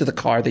keys to the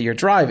car that you're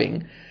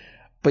driving,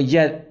 but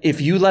yet if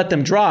you let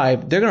them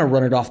drive, they're going to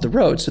run it off the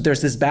road. So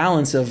there's this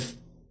balance of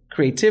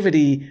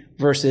creativity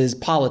versus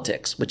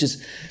politics, which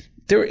is,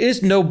 there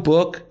is no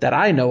book that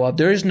I know of.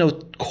 There is no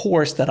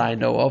course that I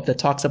know of that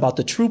talks about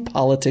the true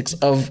politics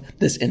of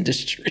this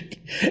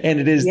industry. And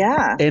it is,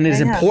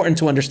 important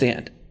to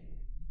understand.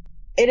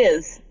 It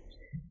is.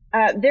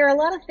 There are a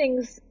lot of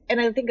things, and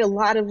I think a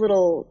lot of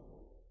little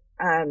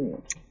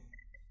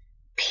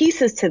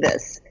pieces to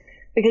this,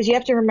 because you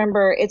have to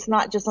remember it's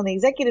not just on the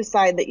executive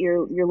side that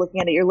you're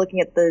looking at it. You're looking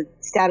at the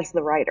status of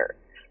the writer.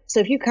 So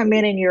if you come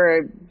in and you're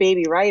a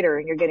baby writer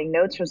and you're getting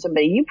notes from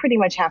somebody, you pretty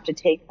much have to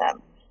take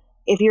them.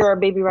 If you're a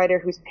baby writer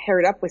who's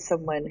paired up with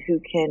someone who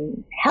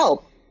can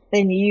help,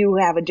 then you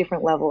have a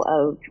different level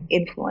of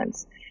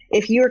influence.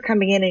 If you're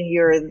coming in and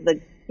you're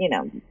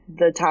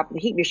the top of the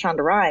heap, you're Shonda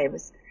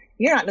Rhimes,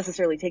 you're not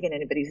necessarily taking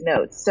anybody's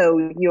notes.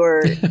 So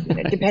you're,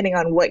 depending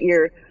on what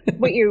you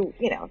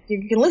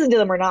can listen to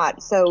them or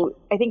not. So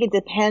I think it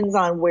depends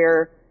on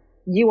where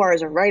you are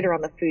as a writer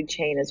on the food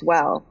chain as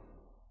well.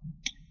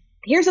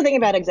 Here's the thing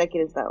about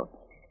executives though.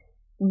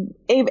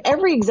 If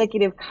every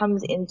executive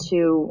comes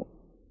into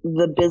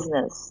the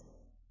business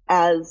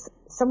as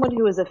someone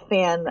who is a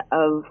fan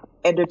of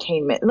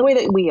entertainment in the way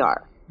that we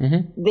are.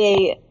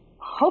 Mm-hmm.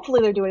 Hopefully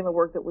they're doing the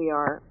work that we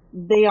are.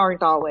 They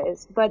aren't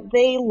always, but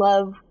they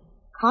love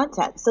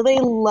content. So they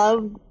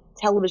love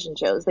television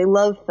shows. They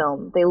love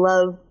film. They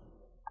love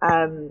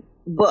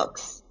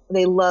books.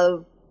 They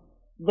love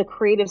the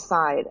creative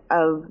side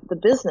of the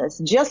business,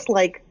 just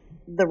like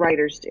the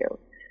writers do.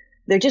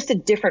 They're just a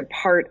different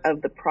part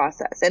of the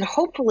process. And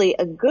hopefully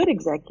a good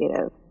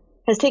executive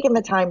has taken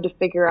the time to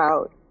figure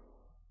out,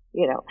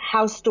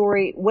 how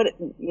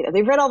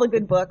they've read all the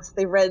good books.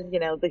 They've read,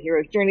 the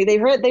hero's journey.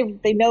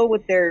 They know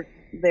what they're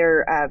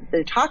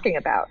talking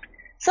about.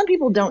 Some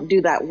people don't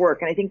do that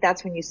work. And I think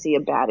that's when you see a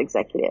bad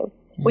executive.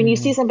 Mm-hmm. When you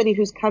see somebody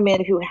who's come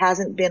in who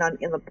hasn't been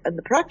in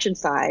the production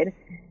side,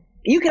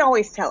 you can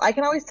always tell. I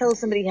can always tell if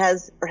somebody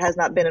has or has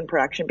not been in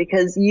production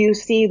because you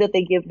see that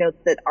they give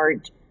notes that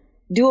aren't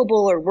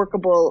doable or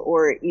workable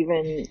or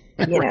even,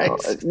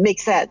 make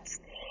sense.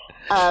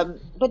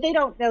 But they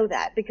don't know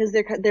that because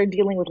they're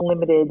dealing with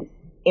limited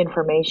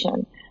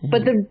information. Mm-hmm.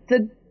 But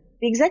the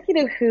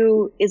executive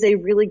who is a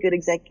really good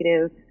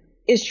executive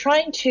is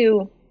trying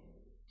to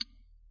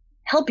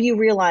help you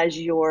realize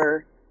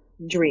your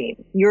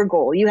dream, your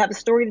goal. You have a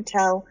story to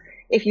tell.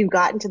 If you've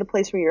gotten to the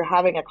place where you're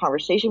having a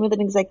conversation with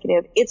an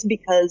executive, it's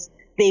because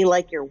they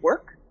like your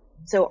work.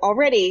 So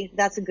already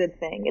that's a good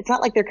thing. It's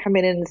not like they're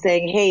coming in and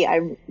saying, hey,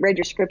 I read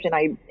your script and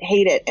I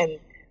hate it and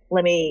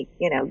let me,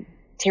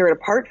 tear it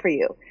apart for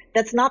you.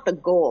 That's not the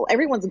goal.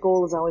 Everyone's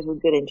goal is always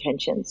with good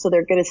intentions. So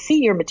they're going to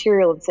see your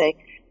material and say,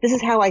 this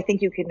is how I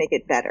think you can make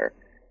it better.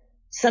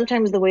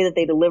 Sometimes the way that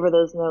they deliver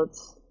those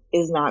notes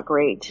is not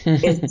great.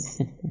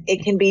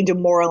 It can be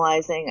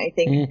demoralizing. I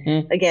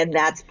think, again,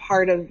 that's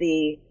part of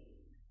the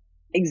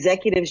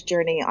executive's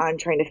journey on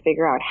trying to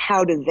figure out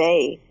how do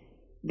they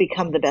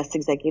become the best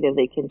executive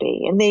they can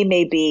be. And they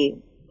may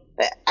be,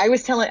 I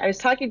was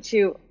talking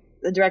to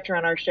the director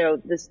on our show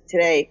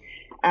today,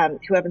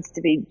 who happens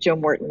to be Joe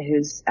Morton,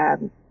 who's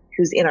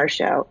in our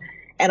show.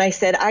 And I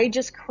said, I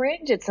just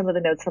cringe at some of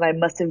the notes that I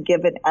must have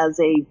given as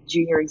a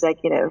junior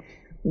executive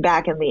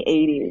back in the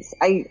 80s.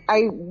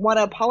 I want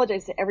to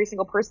apologize to every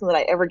single person that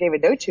I ever gave a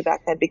note to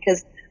back then,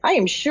 because I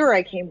am sure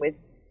I came with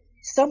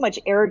so much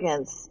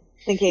arrogance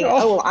thinking,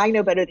 oh, well, I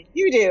know better than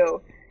you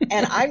do.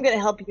 And I'm going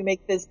to help you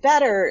make this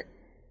better,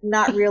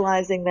 not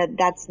realizing that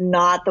that's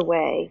not the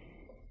way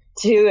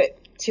to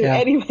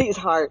anybody's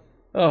heart.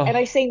 Oh. And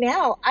I say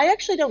now, I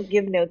actually don't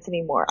give notes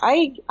anymore.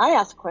 I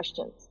ask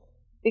questions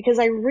because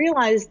I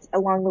realized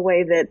along the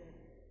way that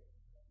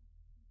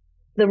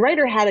the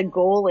writer had a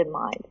goal in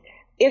mind.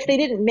 If they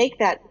didn't make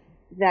if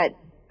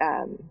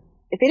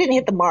they didn't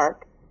hit the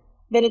mark,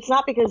 then it's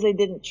not because they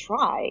didn't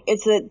try.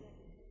 It's that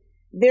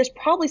there's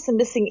probably some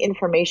missing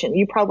information.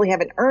 You probably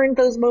haven't earned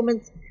those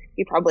moments.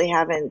 You probably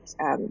haven't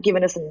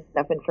given us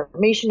enough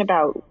information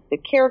about the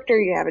character.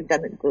 You haven't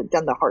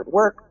done the hard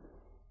work.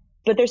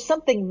 But there's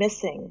something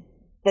missing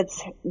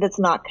that's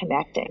not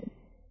connecting.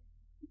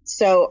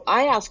 So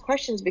I ask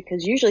questions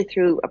because usually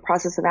through a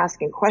process of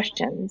asking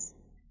questions,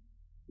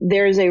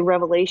 there's a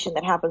revelation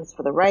that happens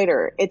for the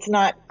writer. It's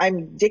not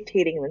I'm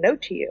dictating the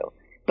note to you,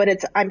 but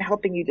I'm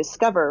helping you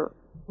discover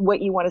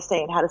what you want to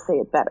say and how to say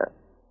it better.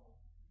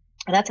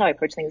 And that's how I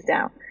push things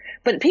down.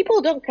 But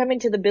people don't come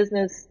into the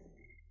business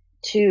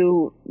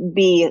to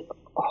be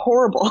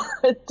horrible,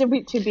 to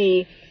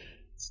be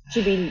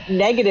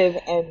negative,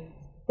 and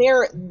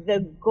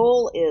the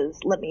goal is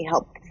let me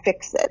help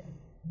fix it.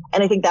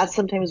 And I think that's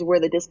sometimes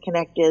where the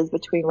disconnect is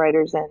between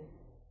writers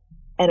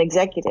and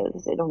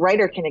executives. And a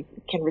writer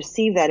can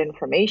receive that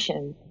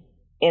information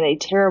in a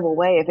terrible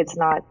way if it's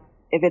not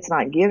if it's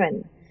not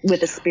given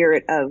with a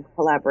spirit of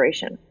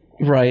collaboration.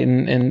 Right,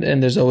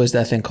 and there's always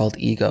that thing called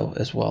ego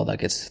as well that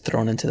gets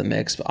thrown into the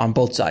mix on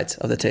both sides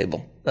of the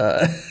table.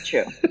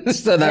 True.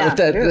 So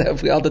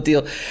that we all have to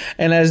deal.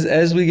 And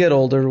as we get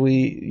older,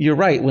 you're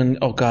right. When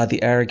the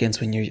arrogance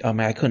when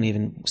I couldn't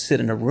even sit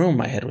in a room.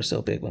 My head was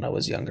so big when I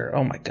was younger.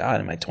 Oh my God,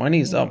 in my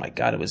 20s. Oh my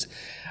God,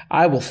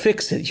 I will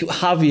fix it.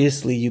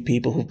 You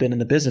people who've been in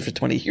the business for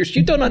 20 years,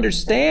 you don't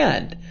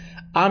understand.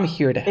 I'm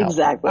here to help.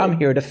 Exactly. I'm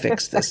here to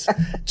fix this.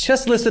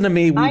 Just listen to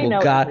me.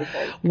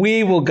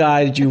 We will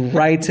guide you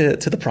right to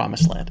the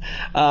promised land.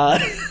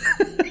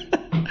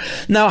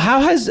 Now,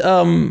 how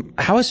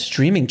has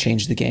streaming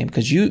changed the game?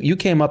 Because you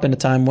came up in a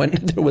time when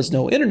there was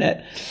no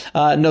internet,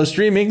 no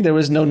streaming, there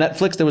was no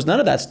Netflix, there was none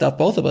of that stuff.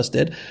 Both of us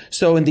did.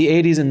 So in the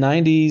 80s and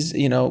 90s,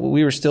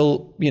 we were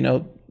still,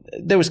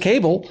 there was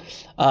cable,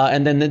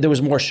 and then there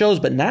was more shows.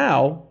 But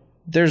now,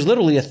 there's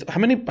literally how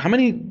many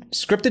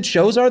scripted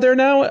shows are there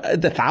now?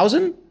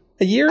 1,000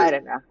 a year? I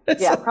don't know.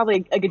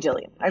 Probably a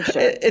gajillion, I'm sure.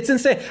 It's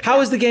insane. How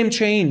has the game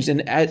changed?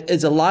 And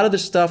is a lot of the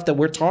stuff that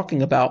we're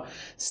talking about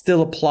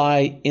still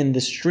apply in the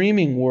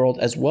streaming world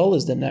as well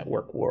as the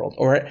network world?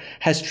 Or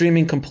has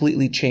streaming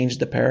completely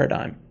changed the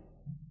paradigm?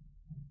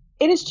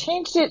 It has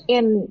changed it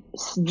in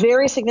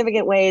very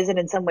significant ways, and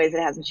in some ways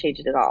it hasn't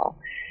changed it at all.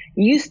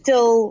 You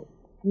still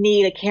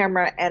need a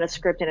camera and a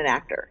script and an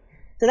actor.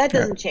 So that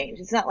doesn't change.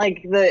 It's not like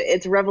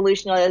it's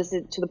revolutionized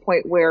to the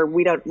point where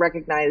we don't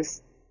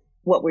recognize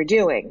what we're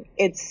doing.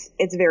 It's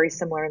very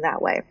similar in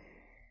that way.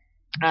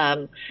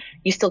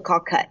 You still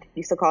call cut.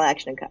 You still call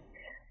action and cut.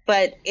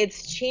 But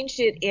it's changed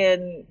it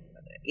in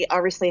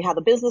obviously how the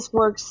business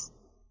works.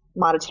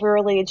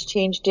 Monetarily, it's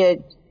changed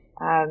it.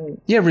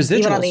 Residuals.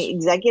 Even on the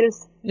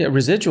executives. Yeah,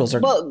 residuals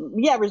are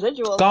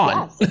residuals.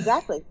 Gone. Yes,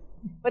 exactly.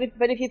 But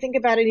if you think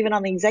about it, even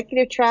on the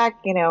executive track,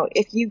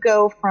 if you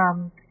go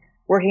from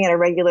working at a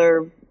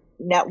regular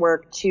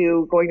network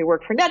to going to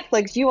work for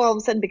Netflix, you all of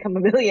a sudden become a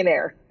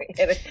millionaire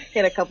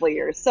in a couple of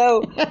years.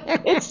 So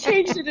it's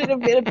changed it in a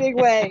big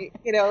way.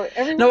 No,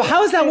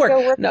 how does that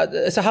work?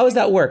 No, so how does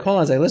that work? Hold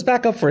on a second. Let's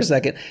back up for a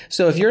second.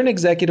 So if you're an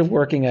executive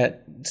working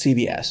at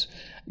CBS,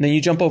 and then you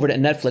jump over to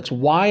Netflix,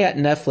 why at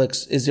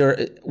Netflix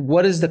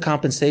what is the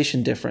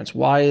compensation difference?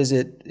 Why is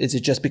it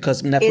just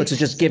because Netflix is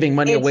just giving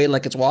money away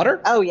like it's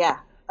water? Oh yeah.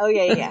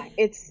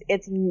 It's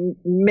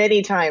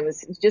many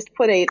times. Just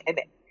put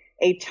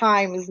a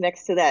times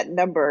next to that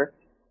number.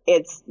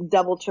 It's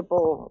double,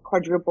 triple,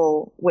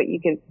 quadruple what you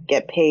could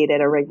get paid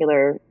at a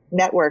regular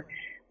network.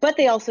 But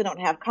they also don't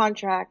have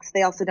contracts.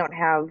 They also don't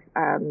have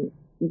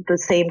the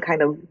same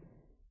kind of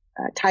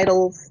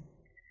titles.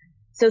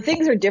 So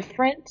things are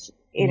different.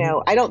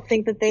 I don't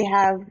think that they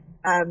have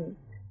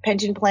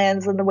pension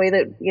plans in the way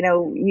that you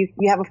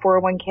have a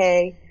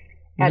 401k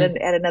at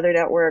another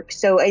network.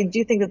 So I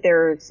do think that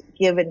there's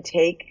give and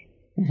take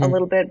a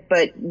little bit.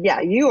 But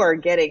yeah, you are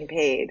getting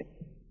paid.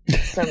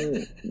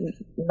 Some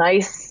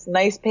nice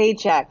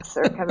paychecks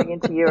are coming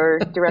into your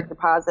direct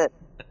deposit.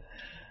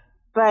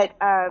 But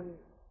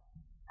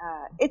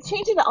it's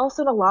changing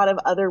also in a lot of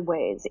other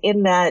ways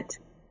in that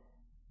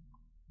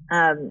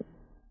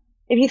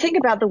if you think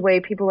about the way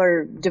people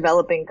are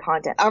developing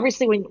content,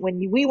 obviously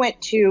when we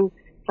went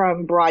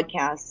from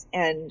broadcast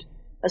and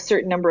a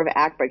certain number of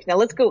act breaks. Now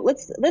let's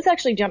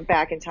actually jump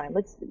back in time.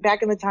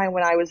 Back in the time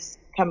when I was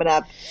coming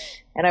up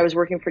and I was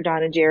working for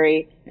Don and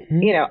Jerry,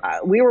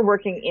 we were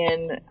working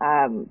in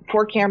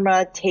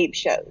 4-camera tape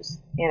shows,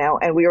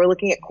 and we were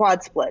looking at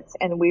quad splits,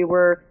 and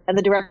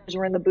the directors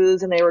were in the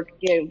booths and they were,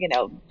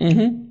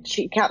 counting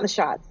the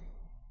shots.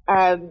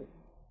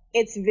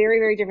 It's very,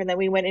 very different than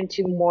we went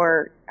into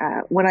more,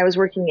 when I was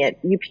working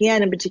at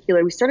UPN in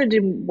particular, we started to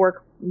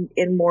work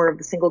in more of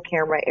the single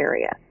camera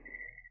area.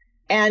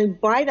 And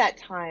by that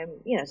time,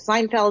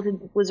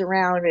 Seinfeld was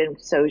around, and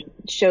so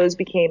shows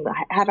became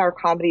half-hour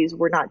comedies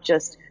were not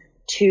just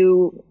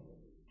 2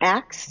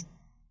 acts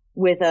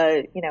with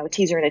a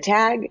teaser and a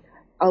tag.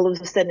 All of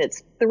a sudden,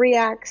 it's 3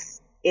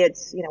 acts.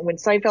 It's when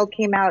Seinfeld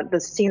came out, the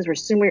scenes were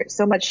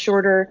so much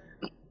shorter.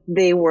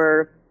 They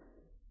were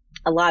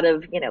a lot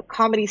of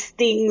comedy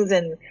stings,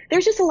 and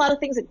there's just a lot of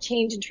things that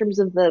changed in terms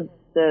of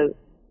the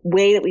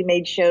way that we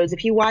made shows.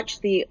 If you watch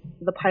the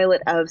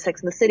pilot of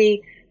Sex and the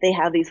City, they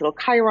have these little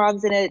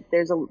chyrons in it.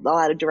 There's a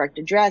lot of direct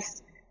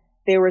address.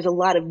 There was a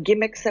lot of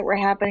gimmicks that were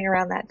happening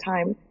around that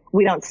time.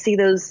 We don't see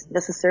those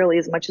necessarily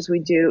as much as we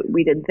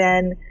did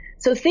then.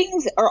 So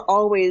things are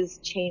always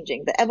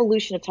changing. The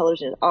evolution of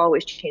television is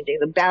always changing.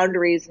 The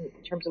boundaries in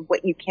terms of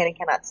what you can and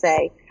cannot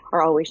say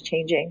are always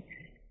changing.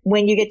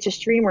 When you get to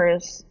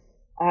streamers,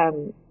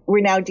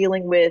 we're now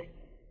dealing with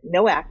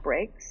no act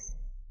breaks.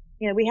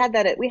 We had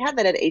that at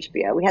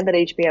HBO. We had that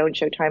at HBO and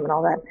Showtime and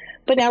all that.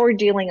 But now we're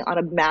dealing on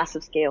a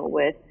massive scale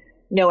with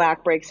no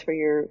act breaks for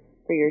your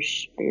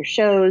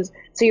shows.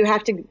 So you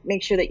have to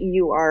make sure that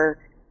you are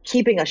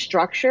keeping a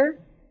structure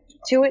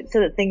to it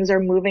so that things are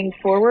moving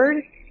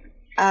forward.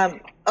 You have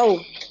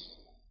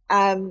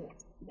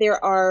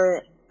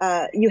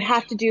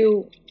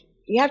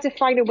to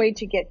find a way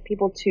to get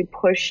people to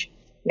push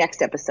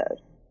next episode.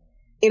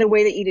 in a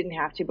way that you didn't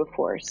have to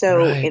before.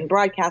 So in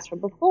broadcast from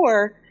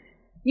before,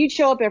 you'd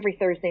show up every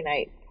Thursday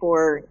night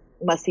for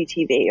must-see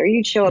TV, or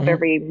you'd show up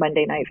every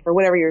Monday night for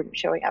whatever you're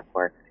showing up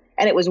for.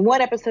 And it was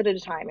one episode at a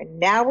time. And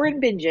now we're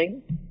in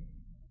binging.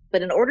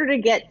 But in order to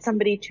get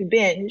somebody to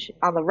binge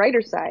on the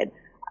writer side,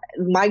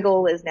 my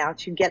goal is now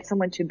to get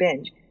someone to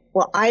binge.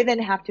 Well, I then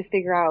have to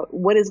figure out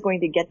what is going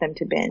to get them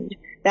to binge.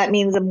 That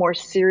means a more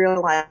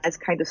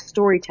serialized kind of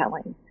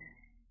storytelling.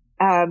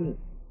 And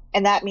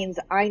that means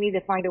I need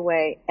to find a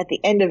way at the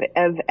end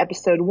of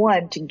episode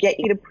 1 to get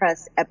you to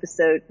press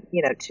episode,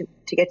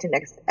 to get to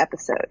next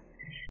episode.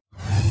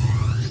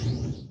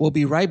 We'll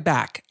be right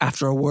back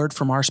after a word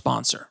from our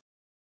sponsor.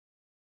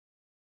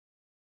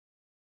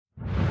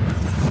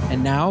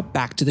 And now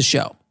back to the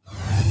show.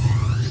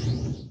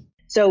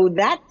 So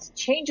that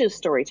changes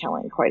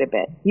storytelling quite a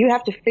bit. You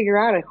have to figure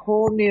out a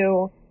whole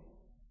new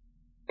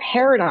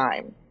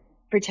paradigm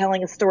for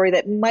telling a story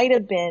that might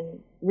have been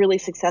really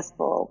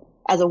successful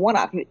as a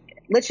one-off.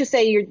 Let's just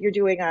say you're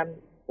doing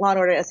Law &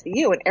 Order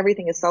SVU and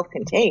everything is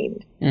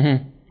self-contained.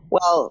 Mm-hmm.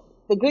 Well,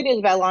 the good news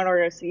about Law &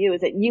 Order SVU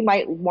is that you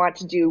might want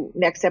to do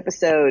next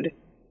episode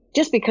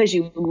just because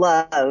you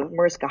love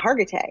Mariska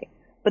Hargitay.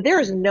 But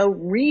there is no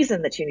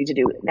reason that you need to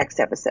do next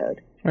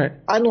episode. Right.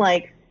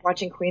 Unlike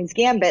watching Queen's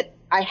Gambit,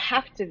 I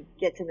have to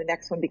get to the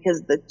next one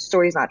because the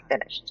story's not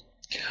finished.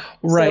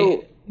 Right.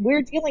 So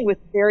we're dealing with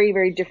very,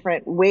 very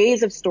different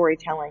ways of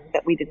storytelling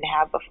that we didn't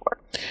have before.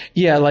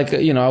 Yeah, like,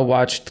 I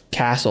watched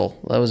Castle.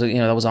 That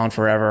was on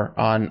forever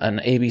on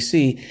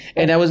ABC,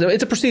 and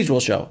it's a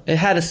procedural show. It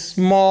had a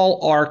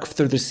small arc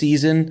through the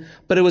season,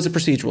 but it was a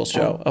procedural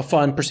show, a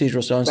fun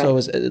procedural show, and so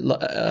was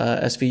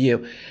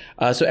SVU.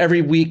 So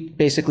every week,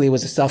 basically, it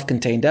was a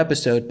self-contained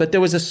episode, but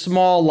there was a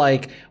small,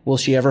 will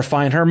she ever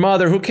find her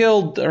mother who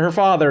killed her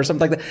father or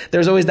something like that?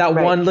 There's always that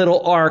one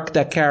little arc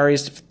that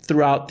carries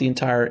throughout the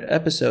entire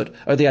episode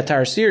or the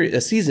entire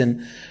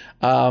season.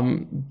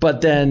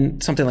 But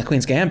then something like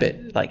Queen's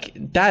Gambit,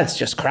 that's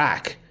just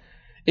crack.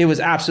 It was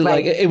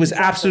absolute, it was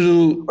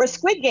absolute. Or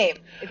Squid Game,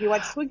 if you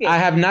watch Squid Game. I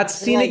have not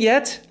seen it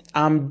yet.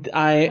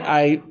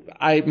 My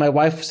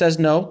wife says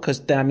no,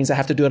 because that means I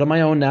have to do it on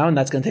my own now, and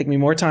that's going to take me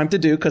more time to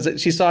do,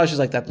 because she's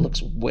like, that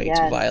looks way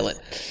too violent.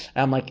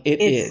 And I'm like,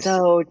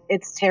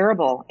 it's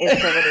terrible in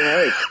so many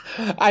ways.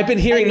 I've been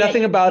hearing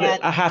nothing about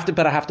it. I have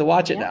to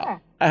watch it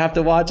now. I have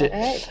to watch it.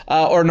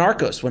 Or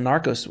Narcos, when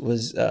Narcos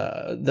was,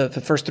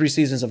 the first 3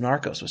 seasons of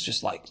Narcos was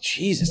just like,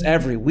 Jesus,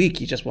 every week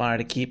you just wanted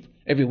to keep,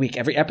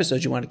 every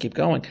episode you wanted to keep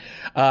going.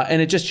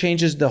 And it just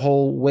changes the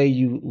whole way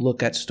you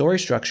look at story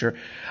structure.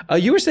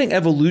 You were saying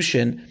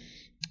evolution.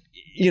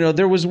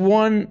 There was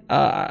one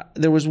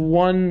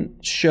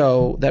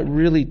show that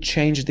really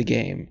changed the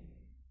game.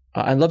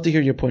 I'd love to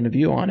hear your point of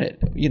view on it.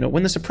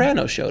 When The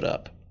Sopranos showed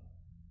up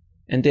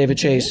and David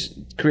Chase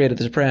created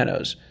The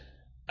Sopranos,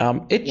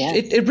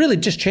 it really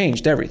just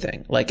changed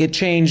everything. It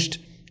changed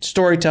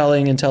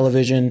storytelling in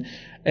television,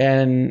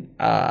 and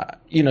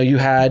you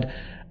had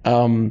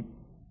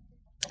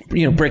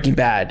Breaking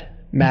Bad,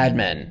 Mad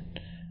Men,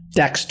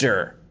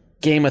 Dexter,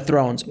 Game of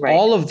Thrones.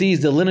 All of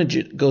these, the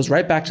lineage goes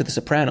right back to The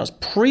Sopranos.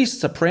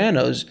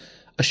 Pre-Sopranos,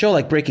 a show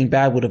like Breaking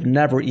Bad would have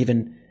never even,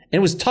 and it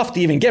was tough to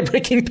even get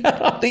Breaking Bad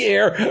on the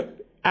air.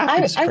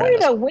 I wonder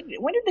though, when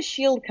did The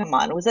Shield come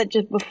on? Was that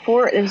just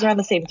before? It was around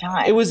the same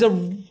time.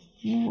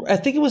 I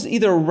think it was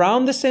either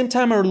around the same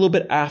time or a little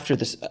bit after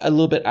this. A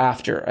little bit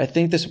after. I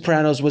think The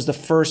Sopranos was the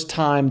first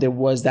time there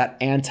was that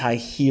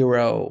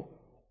anti-hero.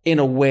 In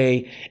a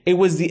way, it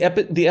was the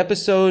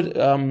episode.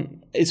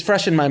 It's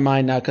fresh in my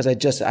mind now because I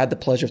just had the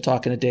pleasure of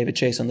talking to David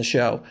Chase on the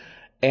show,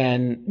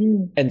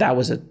 and that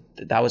was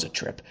a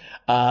trip.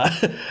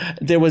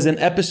 There was an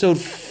episode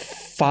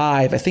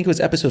 5. I think it was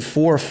episode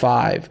 4 or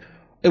 5.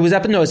 It was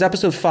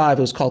episode 5.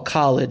 It was called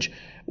College,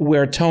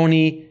 where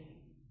Tony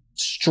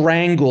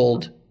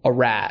strangled a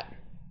rat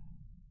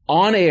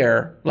on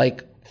air,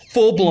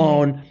 full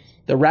blown.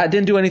 The rat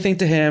didn't do anything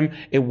to him.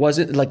 It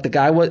wasn't the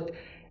guy was.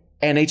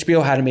 And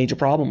HBO had a major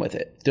problem with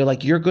it. They're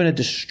like, you're going to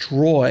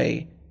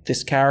destroy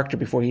this character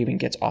before he even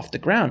gets off the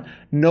ground.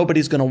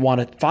 Nobody's going to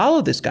want to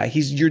follow this guy.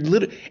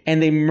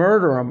 And they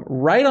murder him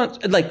right on,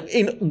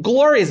 in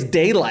glorious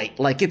daylight.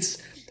 It's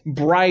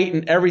bright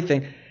and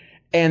everything.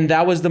 And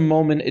that was the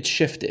moment it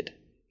shifted.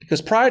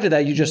 Because prior to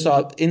that, you just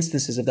saw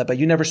instances of that, but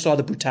you never saw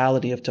the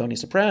brutality of Tony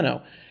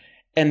Soprano.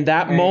 And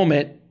that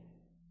moment,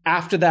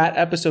 after that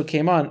episode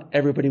came on,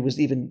 everybody was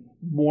even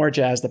more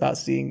jazzed about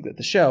seeing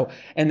the show.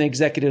 And the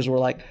executives were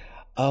like,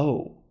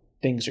 oh,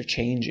 things are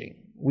changing.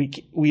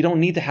 We don't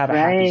need to have a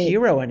happy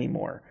hero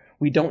anymore.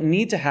 We don't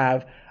need to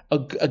have a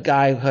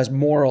guy who has a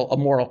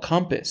moral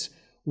compass.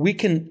 We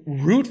can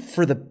root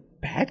for the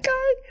bad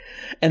guy.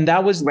 And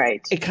that was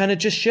it. Kind of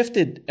just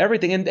shifted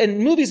everything. And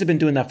movies have been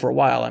doing that for a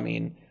while. I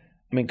mean,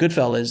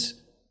 Goodfellas.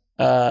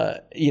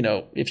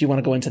 If you want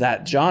to go into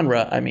that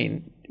genre,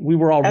 we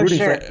were all rooting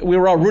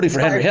for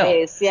Henry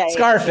Hill.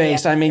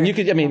 Scarface. Yeah.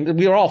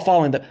 We were all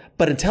following that.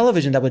 But in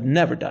television, that was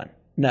never done.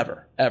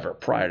 Never, ever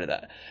prior to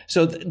that.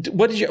 So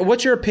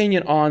what's your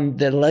opinion on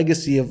the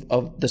legacy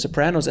of The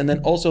Sopranos, and then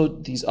also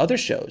these other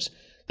shows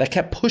that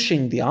kept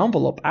pushing the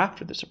envelope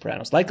after The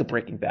Sopranos, like a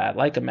Breaking Bad,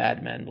 like a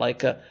Mad Men,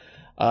 like a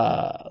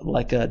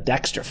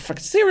Dexter,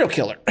 fucking serial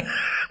killer.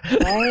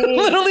 Right.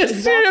 Literally a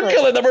serial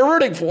killer that we're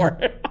rooting for.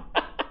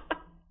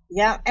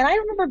 Yeah, and I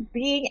remember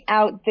being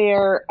out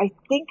there, I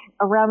think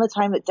around the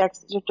time that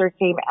Dexter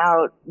came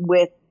out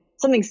with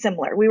something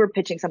similar. We were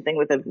pitching something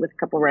with a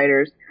couple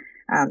writers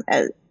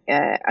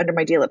under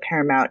my deal at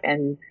Paramount,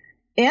 and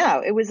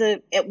yeah,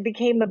 it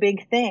became a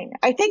big thing.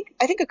 I think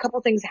a couple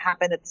things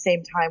happened at the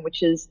same time,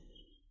 which is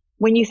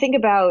when you think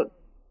about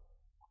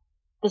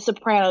The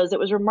Sopranos, it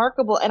was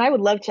remarkable, and I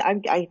would love to.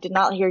 I did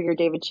not hear your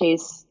David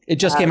Chase. It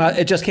just came out.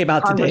 It just came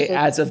out today,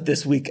 as of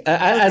this week,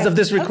 as of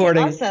this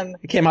recording. Okay, awesome.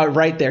 It came out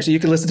right there, so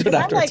you can listen to it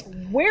afterwards. I'm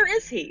like, where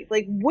is he?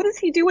 Like, what is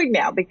he doing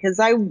now? Because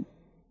I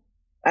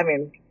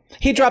mean,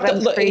 he dropped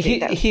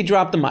he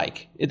dropped the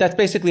mic. That's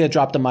basically a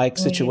drop the mic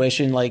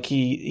situation. Mm-hmm. Like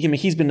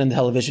he's been in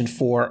television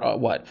for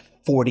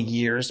 40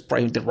 years,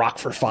 probably the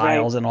Rockford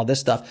Files and all this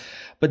stuff.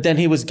 But then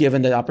he was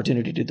given the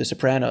opportunity to do The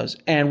Sopranos.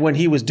 And when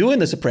he was doing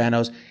The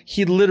Sopranos,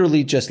 he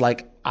literally just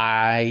like,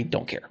 I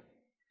don't care.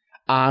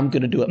 I'm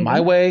going to do it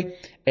my way,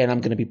 and I'm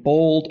going to be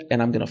bold,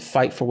 and I'm going to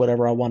fight for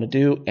whatever I want to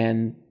do.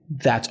 And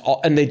that's all.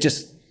 And they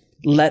just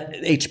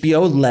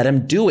HBO let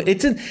him do it.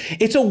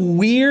 It's a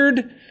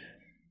weird,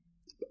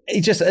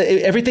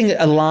 everything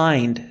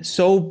aligned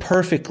so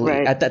perfectly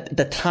at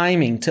the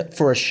timing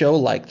for a show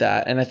like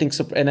that. And I think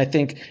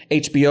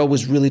HBO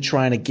was really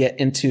trying to get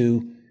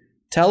into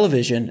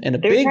television and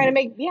they were trying to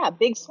make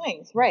big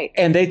swings, right?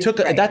 And they took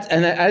that,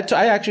 and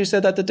I actually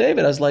said that to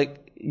David. I was like,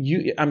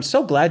 I'm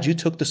so glad you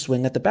took the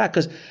swing at the back,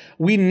 because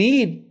we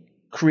need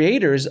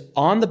creators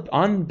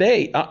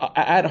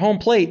at home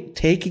plate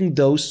taking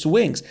those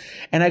swings.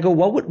 And I go,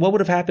 what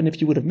would have happened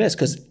if you would have missed?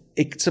 Because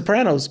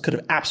Sopranos could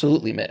have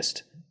absolutely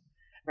missed.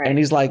 Right. And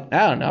he's like,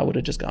 I don't know, I would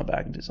have just gone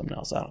back and did something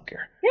else. I don't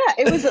care.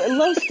 Yeah, it was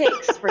low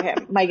stakes for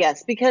him, my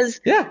guess,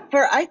 because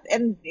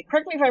and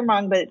correct me if I'm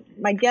wrong, but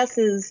my guess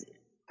is,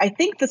 I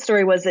think the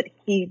story was that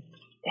he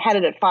had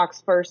it at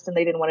Fox first and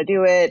they didn't want to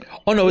do it.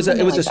 Oh no, it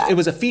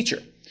was a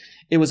feature.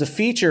 It was a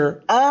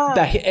feature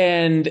that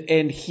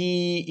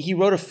he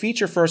wrote a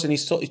feature first, and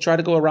he tried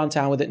to go around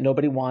town with it.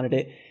 Nobody wanted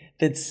it.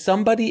 Then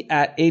somebody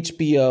at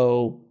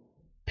HBO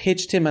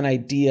pitched him an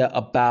idea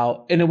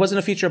about, and it wasn't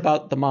a feature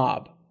about the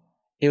mob.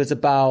 It was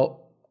about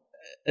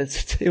a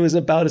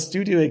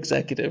studio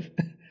executive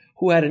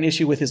who had an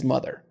issue with his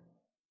mother,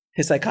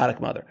 his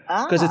psychotic mother,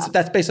 because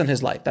that's based on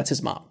his life. That's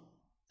his mom.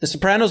 The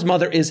Sopranos'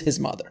 mother is his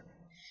mother.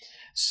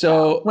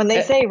 So when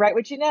they say write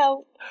what you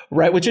know,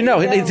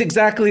 it's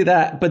exactly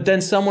that. But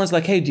then someone's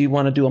like, "Hey, do you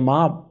want to do a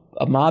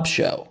mob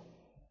show?"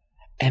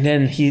 And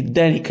then he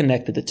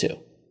connected the two,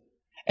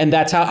 and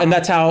that's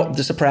how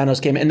The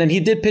Sopranos came. And then he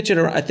did pitch it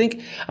around.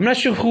 I'm not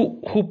sure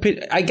who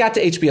I got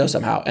to HBO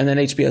somehow, and then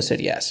HBO said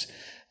yes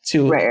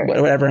to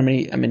whatever how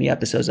many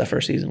episodes that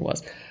first season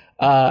was,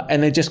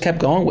 and they just kept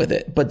going with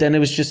it. But then it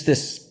was just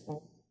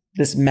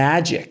this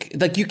magic.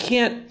 Like, you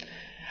can't.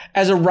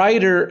 As a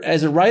writer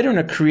and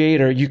a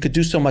creator, you could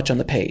do so much on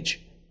the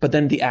page, but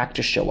then the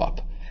actors show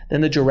up,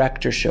 then the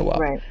directors show up,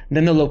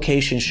 then the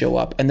locations show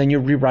up, and then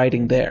you're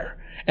rewriting there.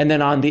 And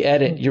then on the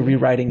edit, you're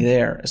rewriting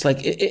there. It's like,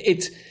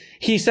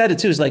 he said it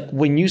too. It's like,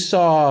 when you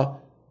saw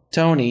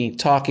Tony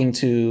talking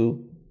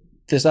to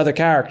this other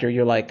character,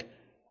 you're like,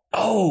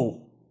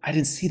 oh, I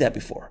didn't see that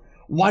before.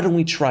 Why don't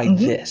we try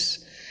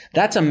this?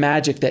 That's a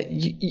magic that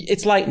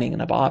it's lightning in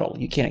a bottle.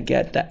 You can't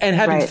get that. And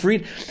having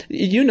freedom,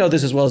 you know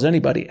this as well as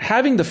anybody,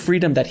 having the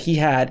freedom that he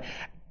had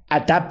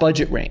at that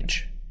budget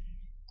range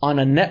on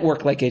a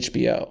network like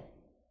HBO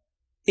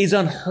is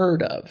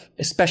unheard of,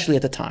 especially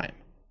at the time.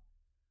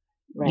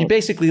 Right. You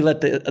basically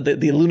let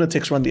the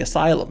lunatics run the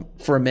asylum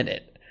for a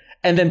minute.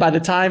 And then by the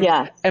time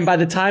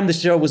the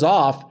show was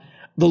off,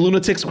 the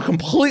lunatics were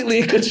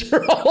completely in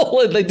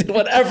control, and they did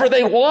whatever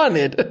they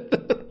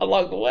wanted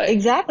along the way.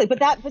 Exactly. But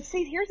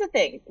see, here's the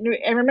thing.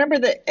 And remember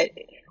that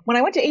when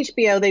I went to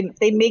HBO,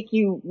 they make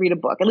you read a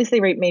book. At least they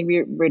made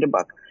me read a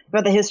book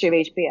about the history of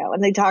HBO.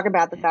 And they talk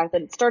about the fact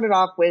that it started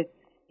off with,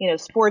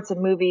 sports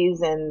and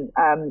movies and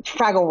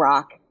Fraggle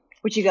Rock,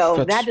 which you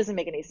go, that doesn't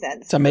make any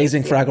sense. It's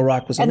amazing. Fraggle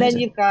Rock was amazing. And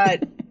then you've got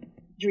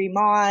Dream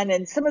On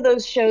and some of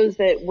those shows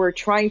that were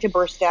trying to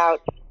burst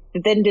out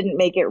that then didn't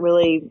make it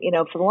really,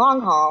 for the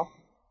long haul.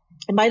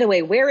 And by the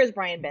way, where is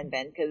Brian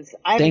Benben? Because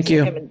I haven't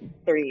seen him in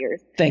 30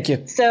 years. Thank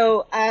you.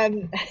 So, so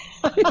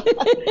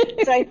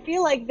I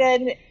feel like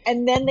then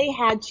they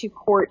had to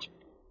court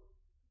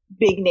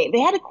big names.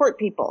 They had to court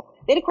people.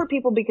 They had to court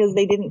people because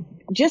they didn't,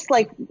 just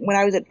like when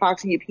I was at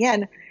Fox and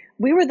UPN,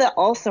 we were the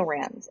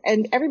also-rans.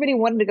 And everybody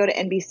wanted to go to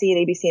NBC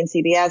and ABC and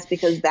CBS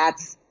because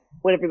that's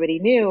what everybody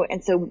knew.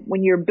 And so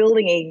when you're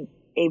building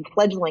a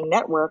fledgling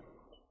network,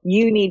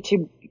 you need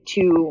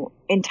to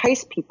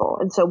entice people.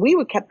 And so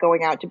we kept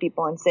going out to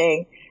people and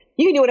saying,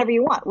 you can do whatever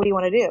you want. What do you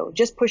want to do?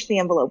 Just push the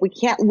envelope. We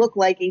can't look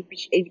like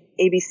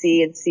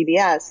ABC and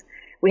CBS.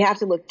 We have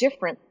to look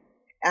different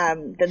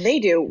than they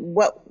do.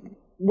 What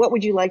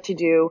would you like to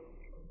do?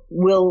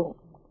 We'll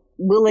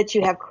let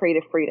you have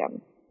creative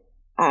freedom.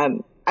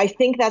 I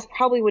think that's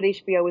probably what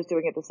HBO was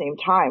doing at the same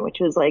time, which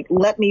was like,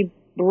 let me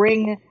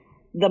bring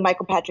the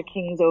Michael Patrick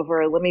Kings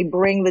over. Let me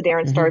bring the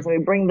Darren Stars. Let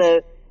me bring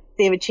the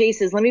David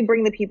Chases. Let me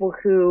bring the people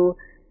who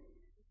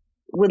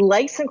would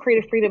like some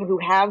creative freedom, who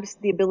have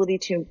the ability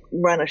to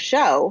run a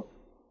show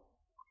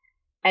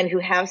and who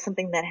have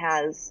something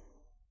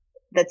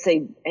that's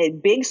a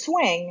big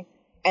swing,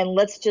 and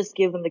let's just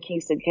give them the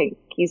keys to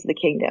the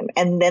kingdom.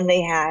 And then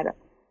they had,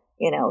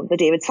 the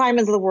David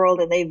Simons of the world,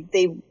 and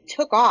they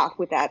took off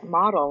with that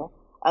model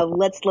of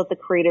let's let the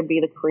creator be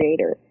the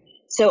creator.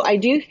 So I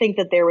do think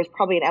that there was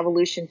probably an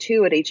evolution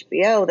too at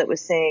HBO that was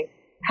saying,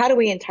 how do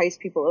we entice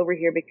people over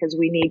here? Because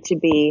we need to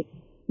be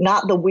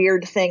not the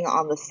weird thing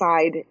on the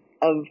side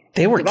of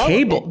They were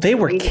cable. They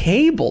were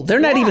cable.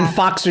 They're not even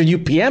Fox or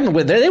UPN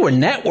with they were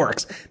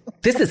networks.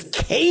 This is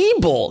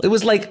cable. It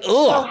was like, ugh.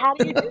 So how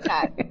do you do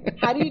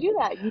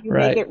that? You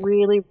make it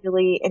really,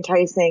 really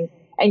enticing,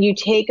 and you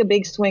take a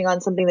big swing on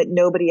something that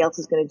nobody else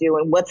is going to do.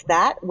 And what's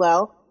that?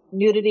 Well,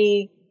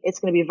 nudity. It's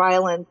going to be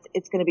violence.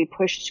 It's going to be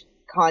pushed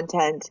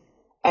content.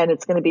 And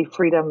it's going to be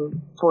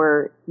freedom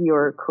for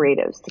your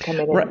creatives to come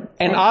in. Right.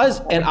 And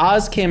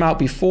Oz came out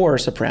before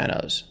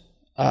Sopranos,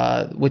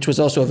 which was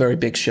also a very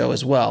big show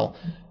as well.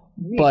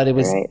 But it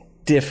was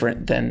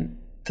different than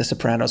The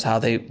Sopranos, how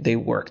they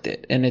worked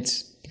it. And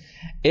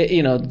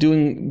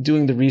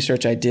doing the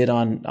research I did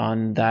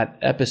on that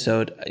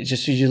episode,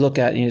 just as you look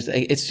at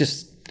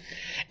it,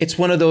 it's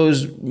one of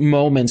those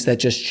moments that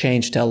just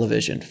changed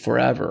television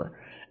forever.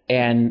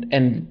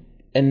 And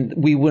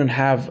we wouldn't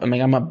have,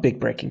 I'm a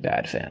big Breaking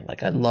Bad fan.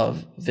 Like, I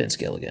love Vince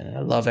Gilligan and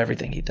I love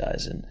everything he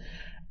does.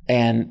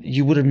 And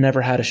you would have never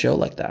had a show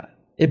like that.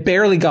 It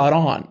barely got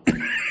on.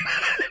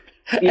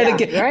 And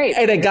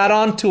it got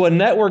on to a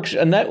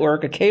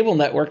cable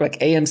network like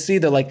AMC.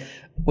 They're like,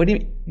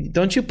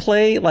 don't you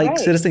play like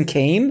Citizen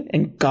Kane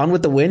and Gone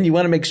with the Wind? You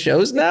want to make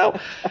shows now?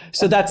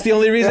 So that's the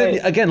only reason,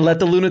 again, let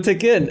the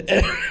lunatic in.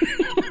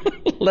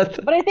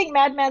 But I think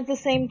Mad Men's the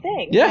same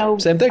thing. Yeah,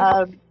 same thing.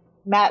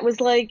 Matt was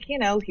like, he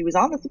was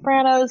on The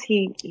Sopranos.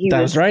 He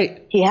was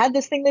right. He had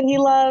this thing that he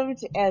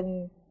loved,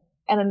 and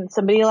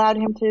somebody allowed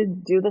him to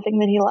do the thing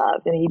that he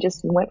loved, and he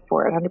just went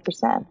for it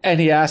 100%. And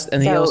he asked,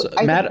 and so he also,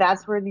 I Matt, think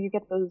that's where you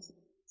get those.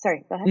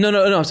 Sorry, go ahead.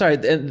 No, I'm sorry.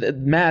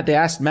 Matt, they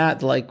asked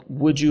Matt, like,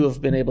 would you have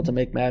been able to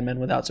make Mad Men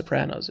without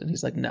Sopranos? And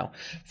he's like, no.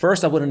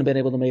 First, I wouldn't have been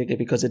able to make it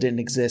because it didn't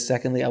exist.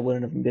 Secondly, I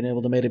wouldn't have been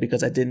able to make it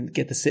because I didn't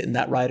get to sit in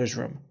that writer's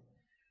room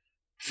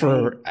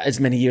for as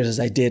many years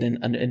as I did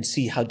and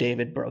see how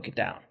David broke it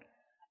down.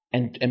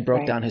 And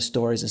broke down his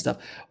stories and stuff.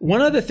 One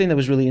other thing that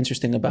was really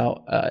interesting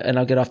about, and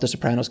I'll get off the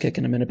Sopranos kick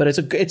in a minute, but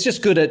it's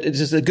just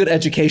a good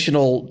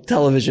educational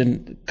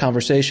television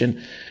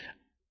conversation.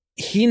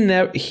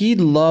 He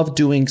loved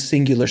doing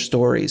singular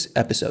stories,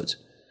 episodes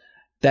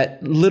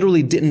that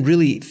literally didn't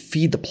really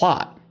feed the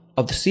plot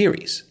of the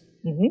series.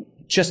 Mm-hmm.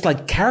 Just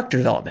like character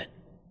development,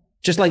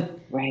 just like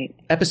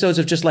episodes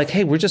of just like,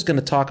 hey, we're just going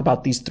to talk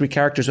about these three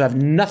characters who have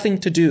nothing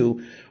to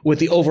do with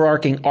the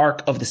overarching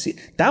arc of the series.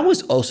 That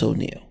was also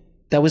new.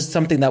 That was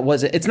something that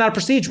it's not a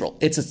procedural.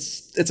 It's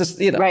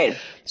a right.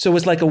 So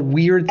it's like a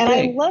weird thing. And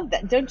I love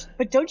that.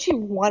 Don't you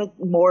want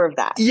more of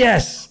that?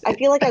 Yes. I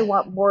feel like I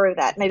want more of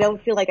that, and I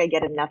don't feel like I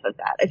get enough of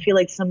that. I feel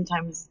like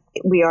sometimes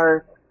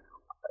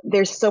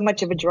there's so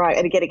much of a drive,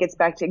 and again, it gets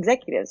back to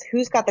executives.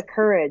 Who's got the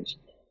courage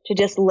to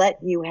just let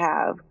you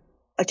have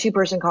a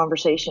 2-person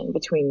conversation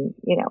between,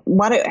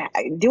 want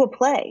to do a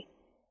play?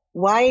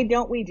 Why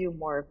don't we do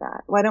more of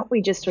that? Why don't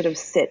we just sort of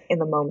sit in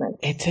the moment?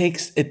 It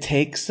takes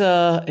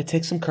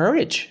some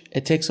courage.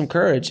 It takes some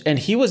courage, and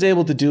he was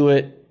able to do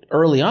it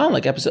early on.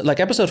 Like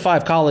episode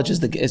 5, College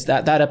is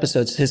that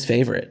episode's his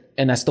favorite,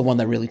 and that's the one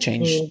that really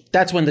changed. Mm-hmm.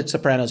 That's when The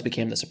Sopranos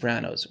became The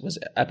Sopranos. Was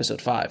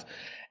episode 5,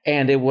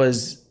 and it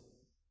was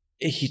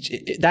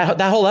that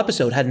whole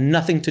episode had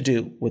nothing to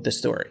do with the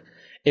story.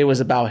 It was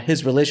about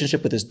his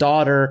relationship with his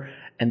daughter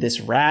and this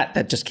rat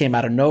that just came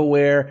out of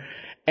nowhere.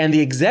 And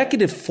the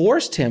executive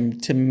forced him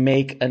to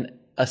make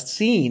a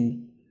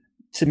scene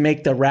to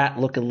make the rat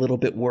look a little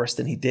bit worse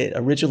than he did.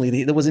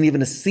 Originally, there wasn't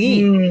even a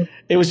scene. Mm.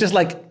 It was just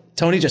like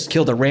Tony just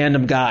killed a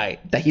random guy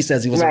that he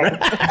says he was a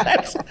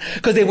rat.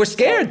 Because they were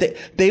scared.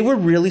 They were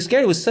really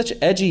scared. It was such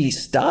edgy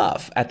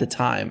stuff at the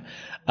time.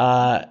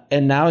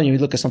 And now you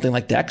look at something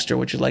like Dexter,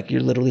 which is like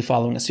you're literally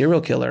following a serial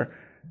killer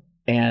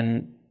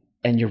and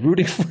you're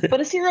rooting for it.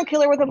 But a serial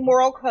killer with a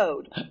moral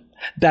code.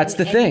 That's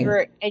the thing.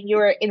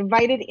 You're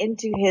invited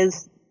into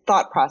his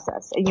thought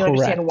process, and you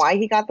understand why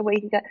he got the way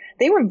he got.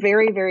 They were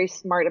very, very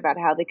smart about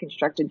how they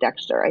constructed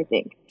Dexter, I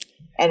think,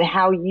 and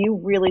how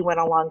you really went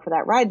along for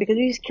that ride because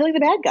he was killing the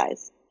bad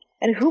guys.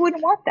 And who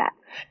wouldn't want that?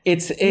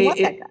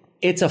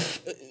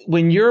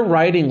 When you're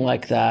writing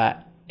like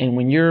that, and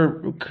when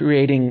you're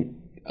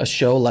creating a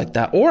show like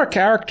that or a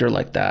character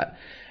like that,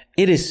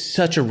 it is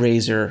such a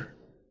razor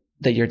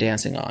that you're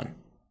dancing on.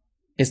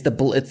 It's the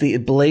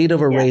blade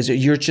of a razor.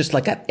 You're just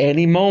like at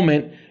any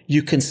moment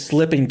you can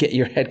slip and get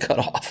your head cut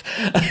off.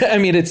 I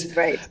mean, it's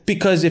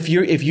because if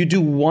you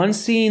do one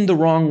scene the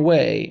wrong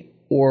way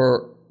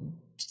or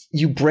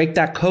you break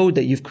that code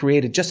that you've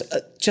created just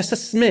just a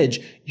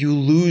smidge, you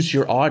lose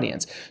your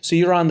audience. So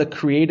you're on the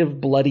creative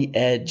bloody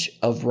edge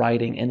of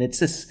writing, and it's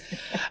this.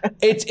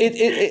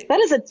 That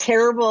is a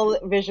terrible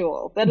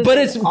visual. That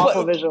is an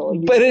awful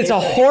visual. But it's a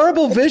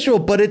horrible visual.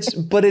 But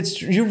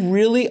it's you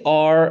really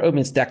are. I mean,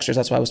 it's Dexter's.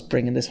 That's why I was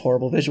bringing this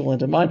horrible visual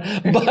into mine.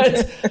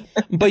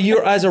 But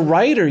you're, as a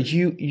writer,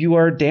 you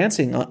are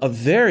dancing a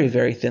very,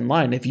 very thin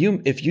line. If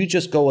you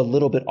just go a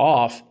little bit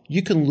off,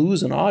 you can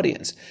lose an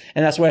audience.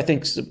 And that's why I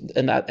think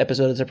in that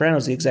episode of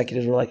Sopranos, the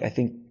executives were like, I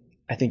think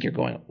you're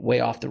going way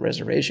off the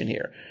reservation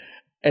here.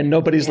 And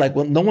nobody's like,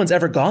 well, no one's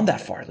ever gone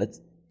that far. Let's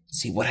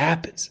see what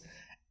happens.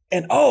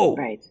 And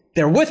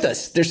they're with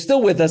us. They're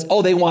still with us.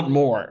 Oh, they want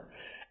more.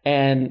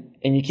 And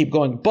you keep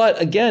going.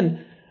 But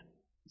again,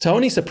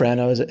 Tony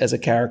Soprano as a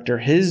character,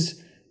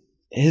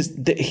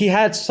 he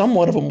had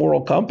somewhat of a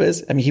moral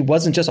compass. I mean, he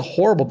wasn't just a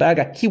horrible bad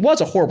guy. He was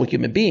a horrible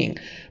human being,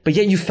 but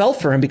yet you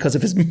felt for him because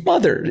of his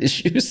mother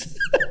issues.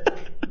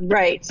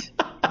 Right.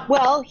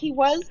 Well, he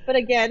was, but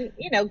again,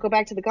 go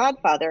back to The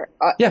Godfather.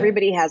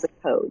 Everybody has a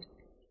code,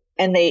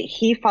 and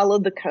he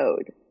followed the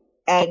code.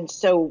 And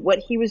so what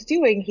he was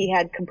doing, he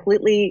had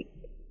completely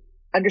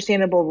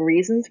understandable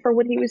reasons for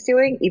what he was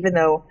doing, even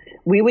though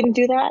we wouldn't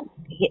do that.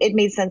 It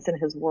made sense in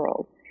his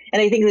world.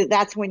 And I think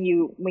that's when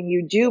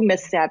you do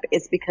misstep,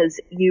 it's because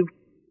you've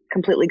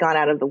completely gone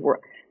out of the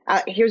world.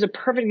 Here's a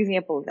perfect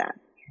example of that.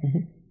 Mm-hmm.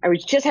 I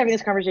was just having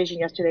this conversation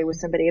yesterday with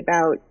somebody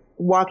about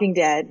Walking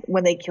Dead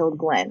when they killed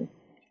Glenn.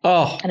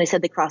 Oh. And I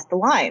said they crossed the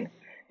line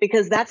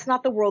because that's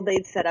not the world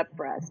they'd set up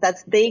for us.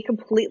 They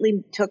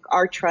completely took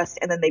our trust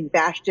and then they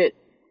bashed it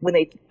when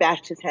they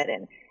bashed his head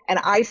in. And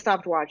I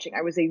stopped watching.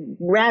 I was a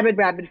rabid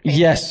fan.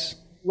 Yes.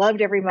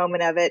 Loved every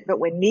moment of it. But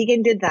when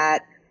Negan did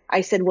that,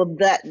 I said, well,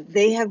 that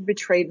they have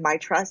betrayed my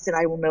trust and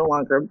I will no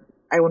longer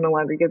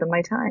give them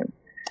my time.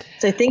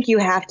 So I think you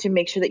have to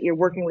make sure that you're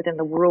working within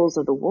the rules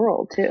of the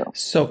world too.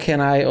 So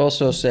can I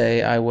also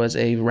say I was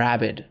a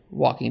rabid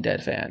Walking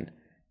Dead fan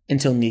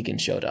until Negan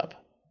showed up.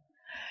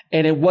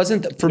 And it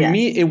wasn't, for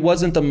me, it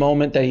wasn't the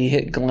moment that he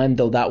hit Glenn,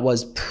 though that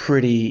was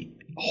pretty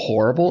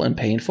horrible and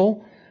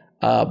painful.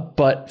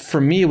 But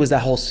for me, it was that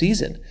whole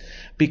season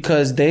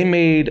because they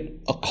made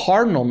a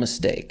cardinal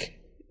mistake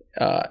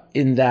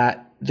in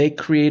that they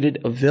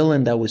created a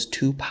villain that was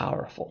too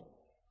powerful.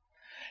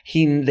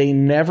 They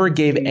never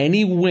gave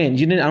any win. I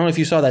don't know if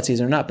you saw that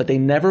season or not, but they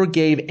never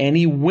gave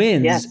any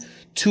wins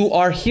to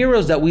our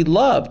heroes that we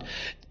loved.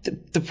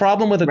 The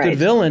problem with a good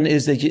villain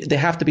is that they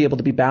have to be able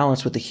to be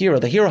balanced with the hero.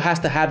 The hero has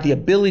to have the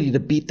ability to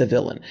beat the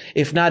villain.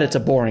 If not, it's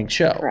a boring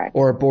show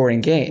or a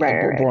boring game,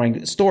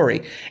 boring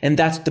story. And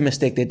that's the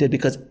mistake they did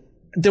because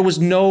there was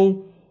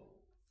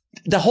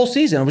the whole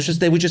season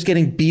they were just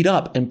getting beat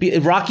up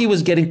and Rocky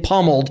was getting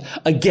pummeled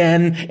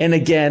again and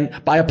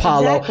again by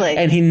Apollo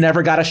and he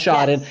never got a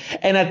shot in.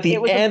 And at the end,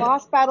 it was a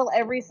boss battle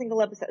every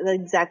single episode. That's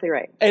exactly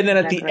right. And then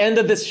at the end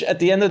of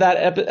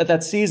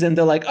that season,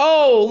 they're like,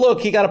 oh,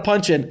 look, he got a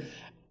punch in.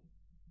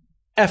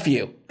 F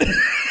you.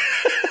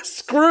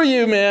 Screw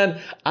you, man.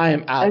 I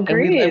am out.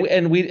 Agreed.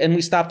 And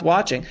we stopped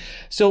watching.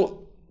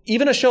 So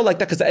even a show like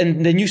that,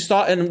 and then you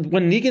saw, and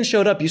when Negan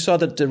showed up, you saw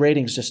that the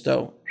ratings just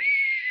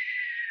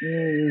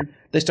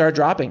they started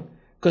dropping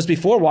because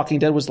before Walking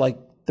Dead was like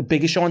the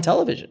biggest show on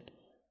television.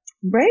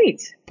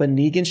 Right. But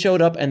Negan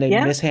showed up and they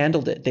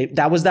mishandled it.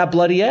 That was that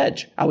bloody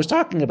edge I was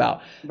talking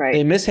about. Right.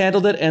 They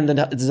mishandled it and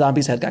the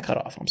zombie's head got cut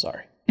off. I'm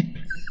sorry.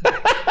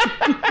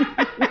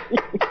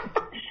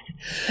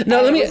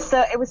 No,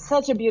 it was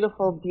such a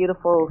beautiful,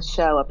 beautiful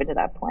show up until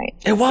that point.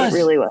 It was. It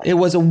really was. It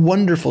was a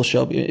wonderful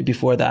show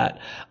before that.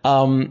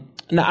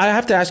 Now, I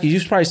have to ask you,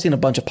 you've probably seen a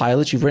bunch of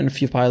pilots. You've written a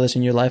few pilots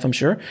in your life, I'm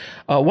sure.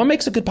 What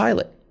makes a good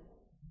pilot?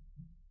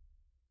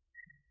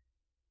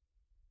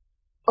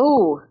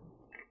 Oh,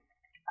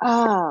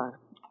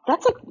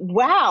 that's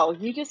wow.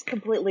 You just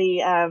completely,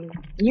 you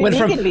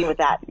Negan'd me with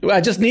that.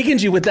 I just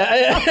Negan'd you with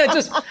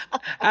that.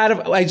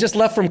 I just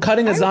left from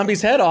cutting a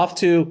zombie's head off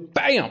to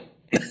bam.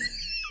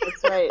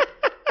 That's right.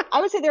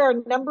 I would say there are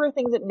a number of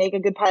things that make a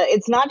good pilot.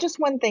 It's not just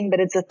one thing, but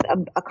it's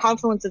a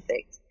confluence of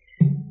things.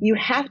 You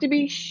have to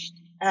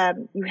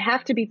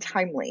be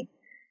timely.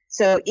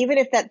 So even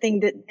if that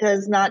thing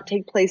does not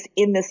take place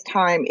in this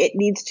time, it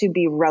needs to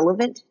be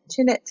relevant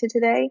to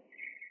today.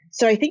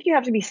 So I think you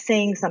have to be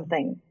saying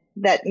something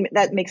that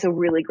makes a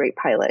really great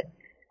pilot.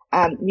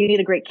 You need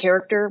a great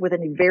character with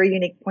a very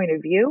unique point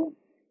of view,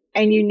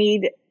 and you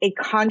need a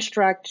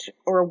construct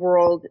or a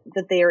world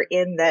that they are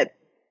in that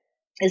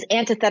is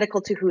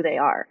antithetical to who they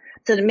are.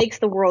 So it makes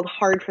the world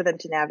hard for them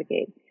to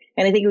navigate.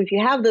 And I think if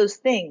you have those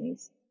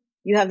things,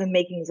 you have the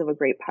makings of a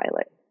great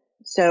pilot.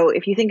 So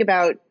if you think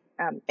about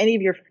any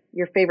of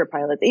your favorite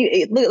pilots,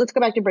 let's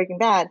go back to Breaking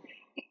Bad.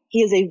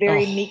 He is a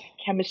very meek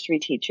chemistry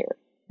teacher.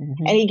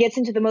 Mm-hmm. And he gets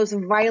into the most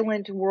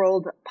violent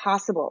world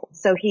possible.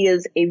 So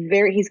he's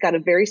got a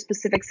very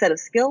specific set of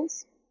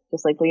skills,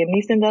 just like Liam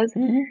Neeson does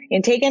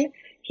in Taken.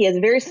 He has a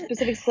very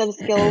specific set of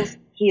skills.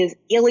 He is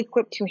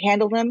ill-equipped to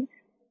handle them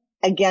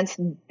against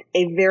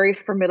a very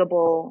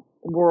formidable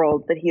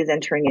world that he is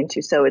entering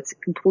into. So it's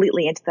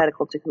completely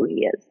antithetical to who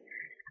he is.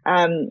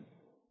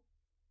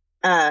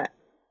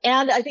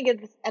 And I think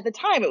at the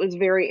time it was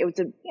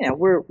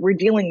we're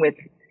dealing with,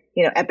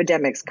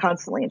 epidemics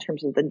constantly in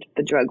terms of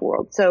the drug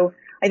world. So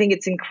I think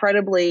it's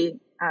incredibly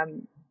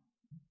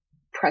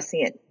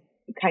prescient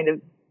kind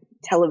of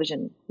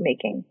television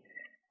making.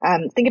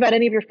 Think about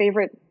any of your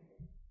favorite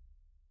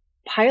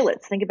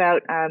pilots. Think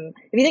about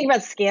if you think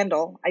about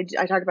Scandal. I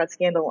talk about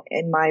Scandal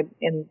in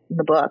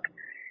the book.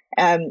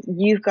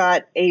 You've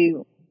got a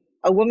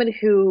woman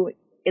who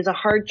is a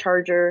hard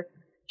charger.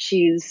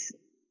 She's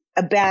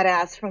a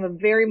badass from the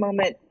very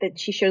moment that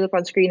she shows up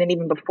on screen, and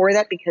even before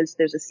that, because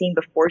there's a scene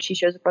before she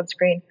shows up on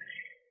screen.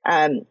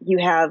 You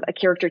have a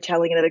character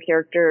telling another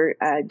character,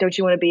 "Don't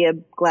you want to be a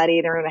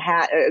gladiator in a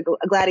hat?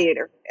 A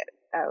gladiator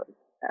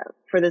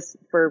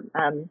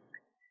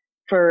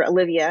for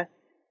Olivia."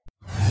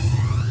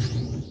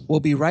 We'll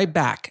be right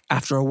back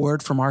after a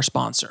word from our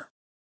sponsor.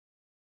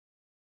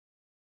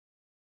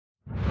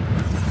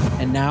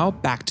 And now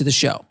back to the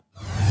show.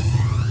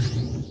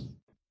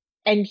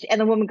 And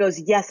the woman goes,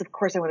 "Yes, of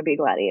course I want to be a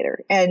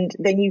gladiator." And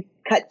then you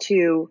cut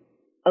to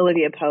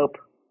Olivia Pope.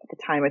 At the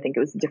time, I think it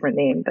was a different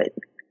name, but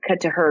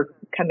cut to her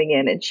coming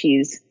in, and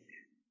she's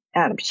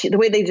the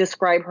way they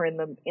describe her in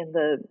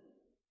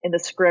the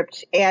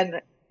script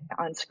and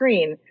on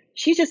screen,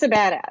 she's just a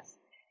badass.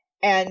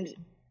 And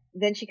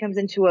then she comes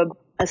into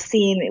a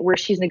scene where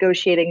she's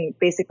negotiating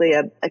basically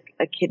a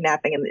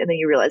kidnapping, and then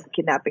you realize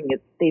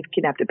they've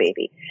kidnapped a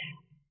baby.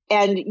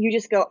 And you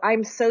just go,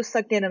 I'm so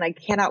sucked in, and I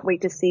cannot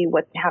wait to see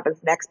what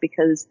happens next,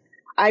 because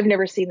I've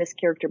never seen this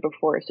character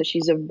before. So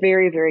she's a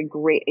very, very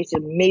great, it's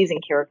an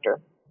amazing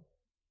character.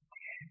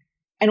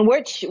 And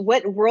what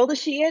world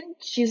is she in?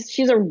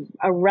 She's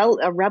a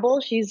rebel.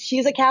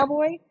 She's a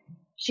cowboy.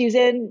 She's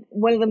in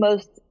one of the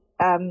most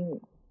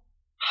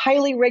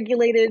highly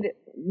regulated,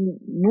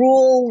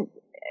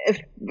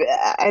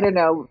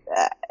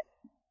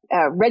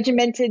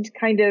 regimented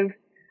kind of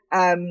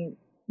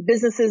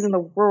businesses in the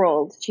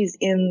world. She's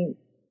in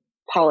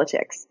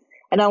politics.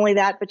 And not only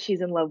that, but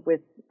she's in love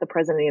with the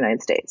president of the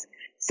United States.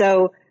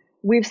 So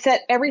we've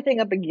set everything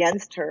up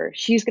against her.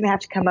 She's going to have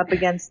to come up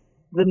against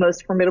the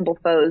most formidable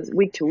foes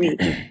week to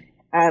week.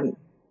 And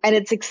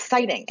it's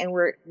exciting, and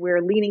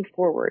we're leaning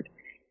forward.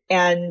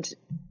 And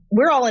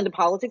we're all into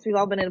politics. We've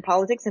all been into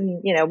politics,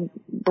 and,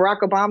 Barack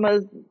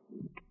Obama's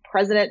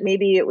president,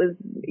 maybe it was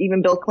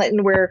even Bill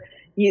Clinton, where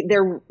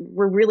there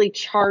were really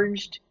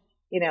charged,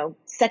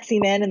 sexy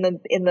men in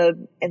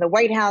the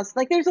White House.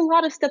 Like, there's a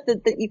lot of stuff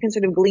that you can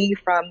sort of glean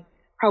from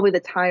probably the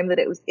time that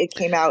it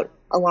came out,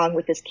 along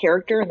with this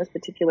character in this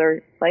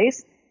particular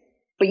place.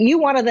 But you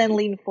want to then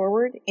lean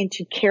forward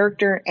into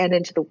character and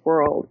into the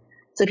world.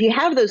 So if you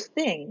have those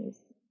things,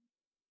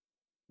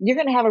 you're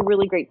going to have a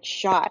really great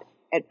shot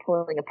at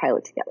pulling a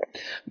pilot together.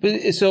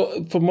 But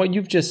so from what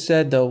you've just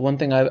said, though, one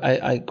thing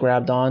I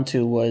grabbed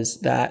onto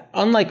was that,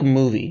 unlike a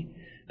movie,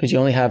 because you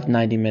only have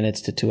 90 minutes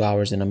to 2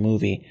 hours in a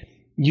movie,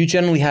 you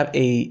generally have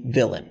a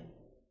villain.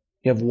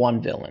 You have one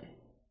villain,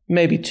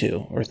 maybe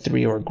two or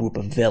three, or a group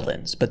of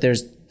villains. But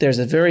there's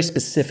a very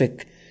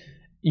specific,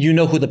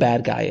 who the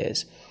bad guy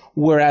is.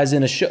 Whereas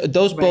in a show,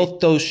 both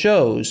those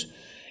shows,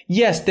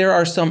 yes, there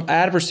are some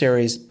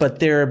adversaries, but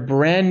there are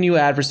brand new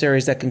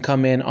adversaries that can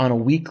come in on a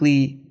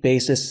weekly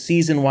basis,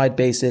 season-wide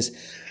basis,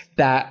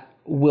 that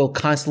will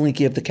constantly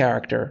give the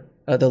character,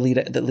 the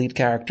lead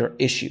character,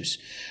 issues.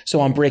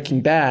 So on Breaking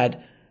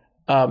Bad,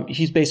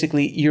 he's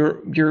basically,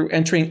 you're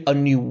entering a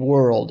new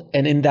world,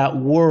 and in that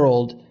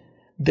world,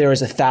 there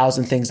is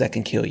 1,000 things that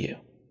can kill you,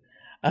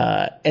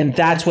 and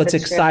that's what's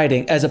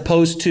exciting, as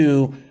opposed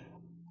to,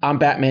 I'm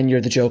Batman,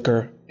 you're the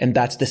Joker, and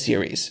that's the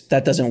series.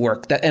 That doesn't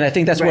work. And I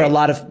think that's where a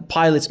lot of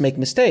pilots make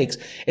mistakes.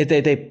 If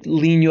they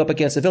lean you up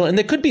against a villain. And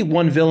there could be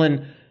one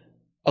villain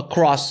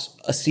across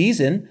a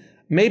season,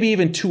 maybe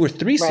even 2 or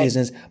 3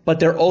 seasons, but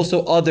there are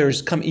also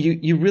others coming.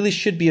 You really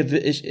should be,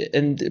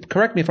 and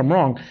correct me if I'm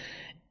wrong,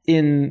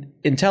 in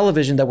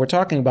television that we're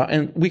talking about,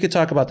 and we could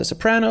talk about The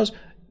Sopranos,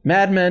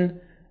 Mad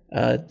Men,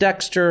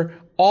 Dexter,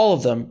 all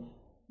of them.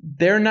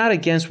 They're not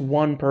against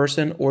one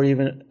person or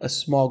even a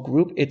small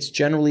group. It's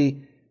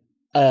generally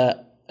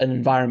an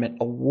environment,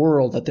 a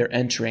world that they're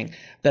entering,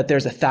 that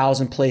there's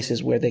 1,000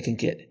 places where they can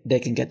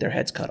get their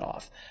heads cut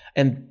off.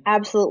 And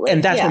absolutely.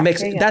 And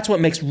that's what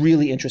makes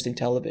really interesting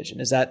television.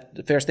 Is that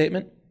a fair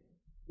statement?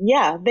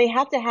 Yeah, they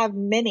have to have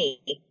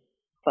many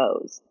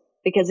foes,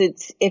 because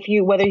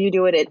whether you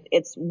do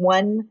it's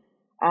one,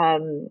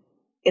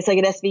 it's like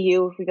an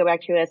SVU. If we go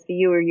back to an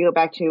SVU, or you go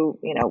back to,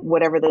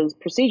 whatever those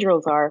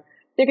procedurals are,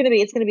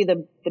 it's going to be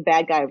the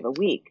bad guy of the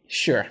week.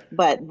 Sure.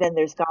 But then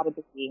there's got to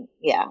be,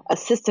 a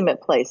system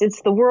at place.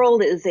 The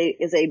world is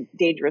a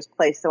dangerous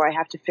place, so I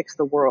have to fix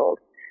the world.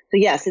 So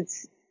yes,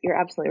 you're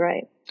absolutely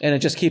right. And it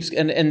just keeps,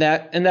 and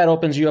that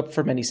opens you up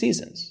for many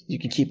seasons. You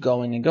can keep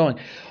going and going.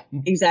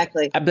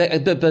 Exactly.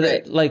 But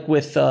right. Like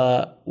with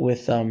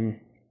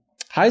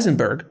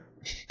Heisenberg,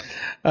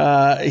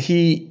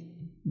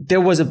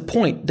 there was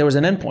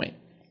an end point.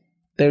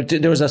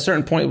 There was a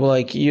certain point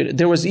where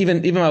there was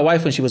even my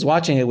wife, when she was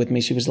watching it with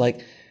me, she was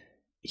like,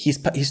 he's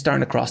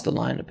starting to cross the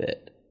line a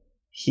bit.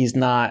 He's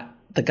not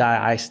the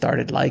guy I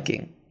started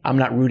liking. I'm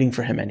not rooting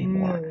for him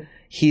anymore.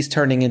 He's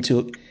turning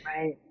into,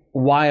 Right.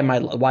 why am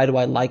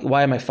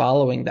I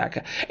following that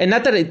guy? And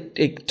not that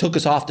it took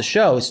us off the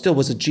show. It still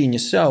was a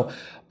genius show.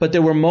 But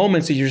there were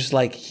moments that you're just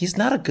like, he's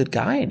not a good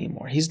guy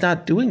anymore. He's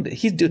not doing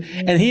this.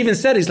 And he even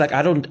said, he's like,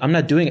 I'm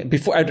not doing it.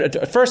 Before,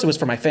 at first it was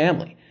for my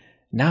family.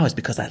 Now it's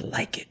because I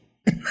like it.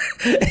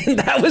 And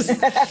that was,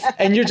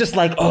 and you're just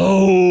like,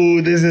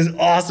 oh, this is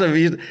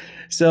awesome.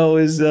 So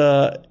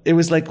it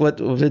was like what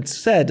Vince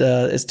said,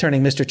 is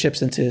turning Mr.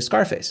 Chips into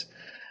Scarface.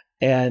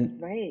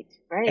 And Right.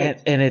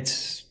 and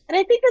it's, And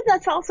I think that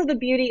that's also the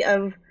beauty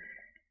of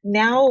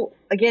now,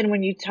 again,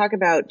 when you talk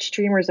about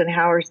streamers and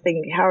how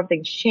have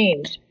things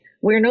changed,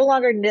 we're no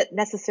longer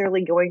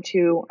necessarily going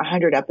to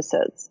 100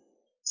 episodes.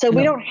 So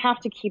we don't have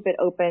to keep it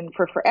open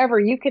for forever.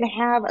 You can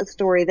have a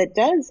story that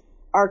does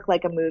arc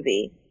like a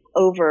movie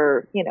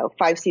over,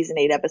 5 season,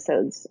 8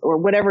 episodes or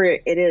whatever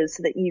it is,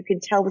 so that you can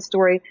tell the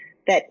story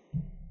that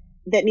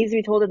needs to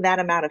be told in that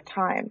amount of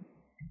time.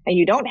 And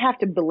you don't have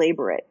to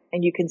belabor it,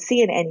 and you can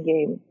see an end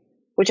game,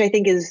 which I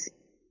think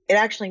it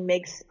actually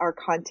makes our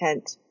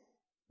content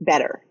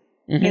better.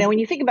 mm-hmm. When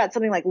you think about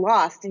something like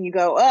Lost and you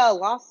go, oh,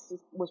 Lost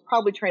was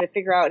probably trying to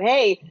figure out,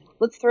 hey,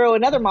 let's throw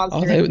another monster.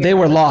 Oh, they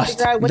were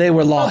lost. They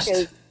were lost.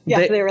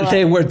 Yeah, they were lost.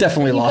 They were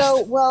definitely lost.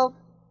 Go, well,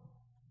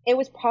 it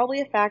was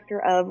probably a factor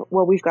of,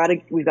 well, we've got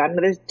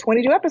another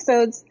 22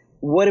 episodes.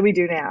 What do we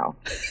do now?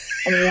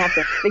 And you have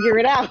to figure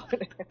it out.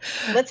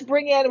 Let's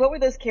bring in, what were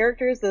those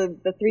characters?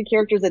 The 3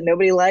 characters that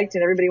nobody liked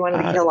and everybody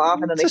wanted to kill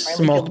off, and then they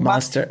finally smoke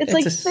monster. It's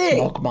like a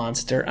smoke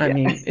monster. I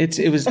mean,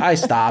 it was. I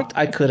stopped.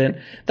 I couldn't.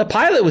 The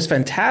pilot was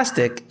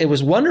fantastic. It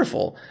was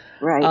wonderful.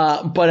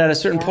 Right. But at a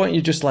certain point,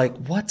 you're just like,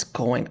 what's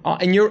going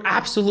on? And you're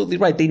absolutely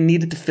right. They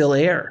needed to fill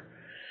air.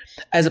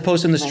 As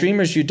opposed to in the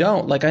streamers, you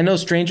don't. Like, I know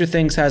Stranger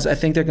Things I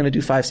think they're going to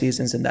do 5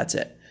 seasons and that's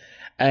it.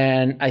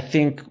 And I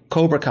think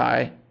Cobra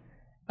Kai,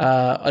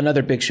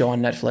 another big show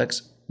on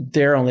Netflix,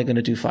 they're only going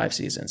to do 5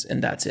 seasons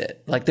and that's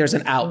it. Like, there's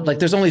an out. Like,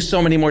 there's only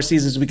so many more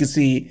seasons we can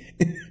see.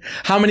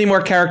 How many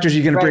more characters are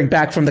you going to bring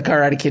back from the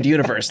Karate Kid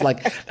universe?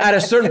 Like, at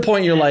a certain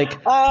point, you're like,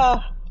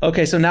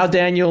 okay, so now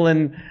Daniel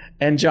and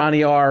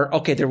Johnny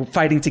they're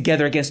fighting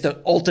together against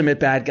the ultimate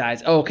bad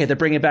guys. Oh, okay, they're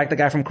bringing back the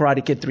guy from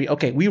Karate Kid 3.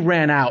 Okay, we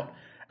ran out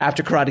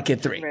after Karate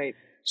Kid 3. Right.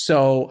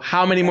 So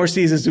how many more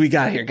seasons do we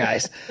got here,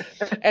 guys?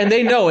 And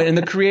they know it. And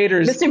the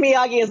creators, Mr.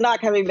 Miyagi is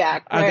not coming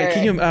back. Okay,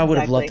 can you? I would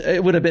have loved it.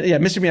 It would have been,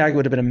 Mr. Miyagi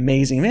would have been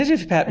amazing. Imagine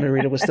if Pat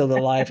Morita was still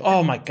alive.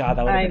 Oh my God,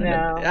 that would have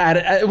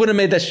been. It would have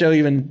made that show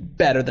even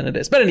better than it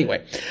is. But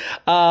anyway,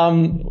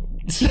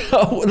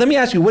 so let me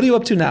ask you, what are you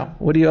up to now?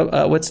 What are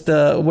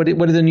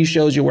the new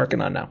shows you're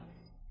working on now?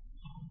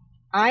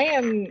 I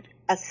am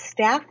a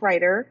staff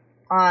writer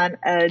on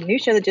a new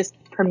show that just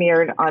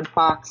premiered on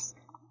Fox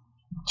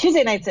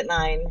Tuesday nights at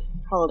 9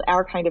 called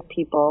Our Kind of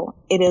People.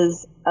 It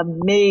is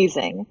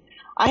amazing.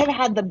 I have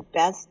had the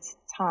best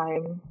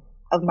time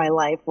of my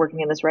life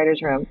working in this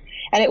writer's room.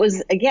 And it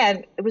was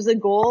a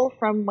goal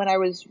from when I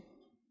was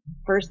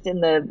first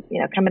in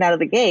coming out of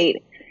the gate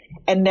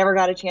and never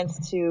got a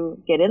chance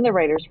to get in the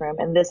writer's room.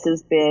 And this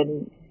has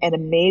been an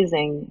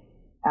amazing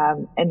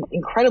and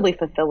incredibly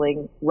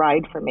fulfilling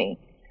ride for me.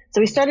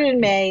 So we started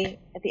in May,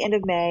 at the end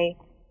of May.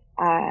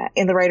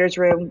 In the writer's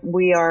room,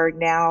 we are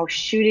now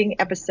shooting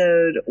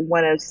episode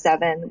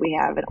 107. We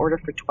have an order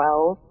for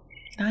 12.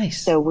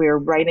 Nice. So we're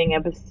writing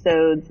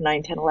episodes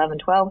 9, 10, 11,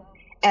 12.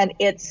 And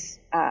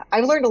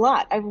I've learned a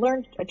lot. I've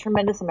learned a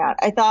tremendous amount.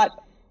 I thought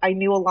I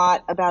knew a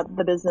lot about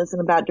the business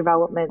and about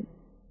development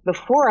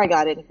before I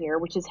got in here,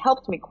 which has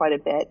helped me quite a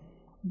bit.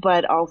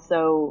 But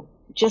also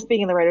just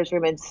being in the writer's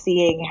room and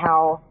seeing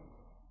how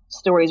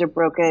stories are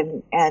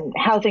broken and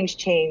how things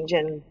change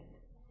and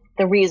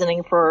the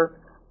reasoning for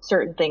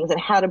certain things and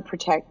how to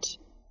protect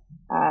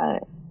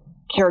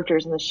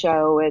characters in the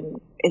show,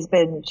 and it's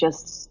been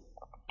just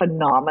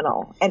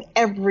phenomenal. And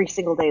every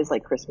single day is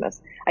like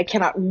Christmas. I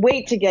cannot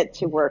wait to get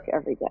to work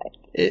every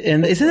day.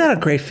 And isn't that a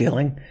great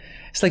feeling?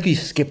 It's like you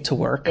skip to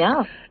work.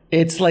 Yeah.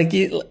 It's like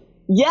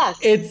yes.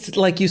 It's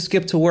like you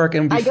skip to work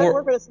and before I go to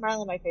work with a smile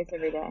on my face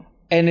every day.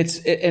 And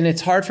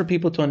it's hard for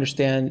people to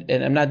understand,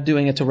 and I'm not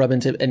doing it to rub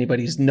into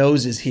anybody's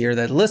noses here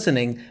that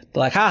listening,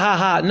 like, ha ha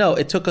ha. No,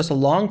 it took us a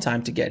long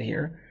time to get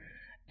here.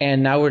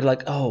 And now we're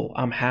like, oh,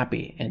 I'm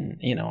happy. And,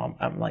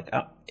 I'm like,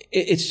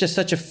 it's just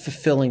such a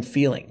fulfilling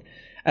feeling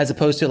as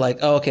opposed to like,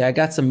 oh, okay, I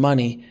got some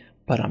money,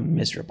 but I'm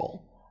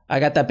miserable. I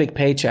got that big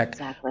paycheck,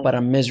 but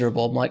I'm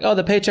miserable. I'm like, oh,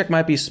 the paycheck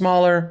might be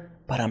smaller,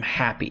 but I'm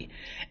happy.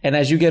 And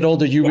as you get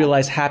older, you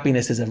realize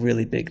happiness is a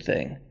really big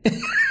thing.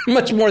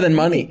 Much more than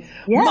money.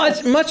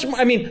 Yes. Much.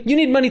 I mean, you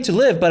need money to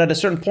live, but at a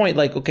certain point,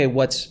 like, okay,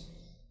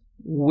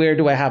 where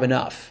do I have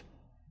enough?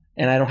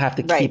 And I don't have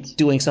to keep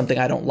doing something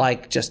I don't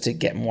like just to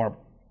get more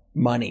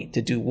money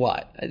to do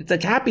what? It's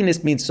like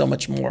happiness means so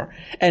much more,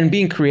 and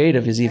being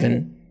creative is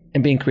even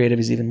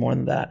more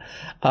than that.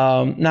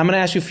 Now I'm going to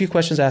ask you a few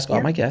questions to ask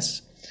all my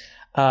guests.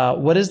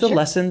 What is the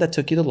lesson that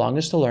took you the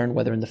longest to learn,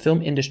 whether in the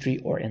film industry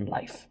or in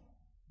life?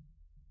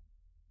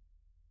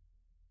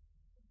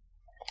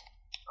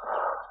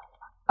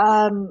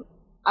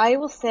 I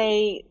will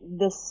say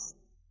this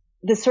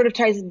this sort of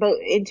ties both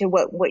into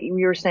what you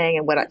were saying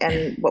and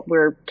what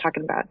we're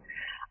talking about.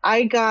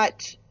 I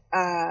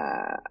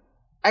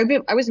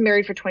was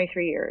married for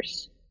 23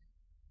 years.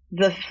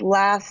 The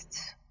last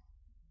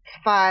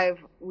 5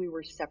 we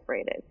were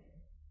separated.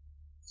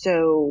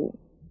 So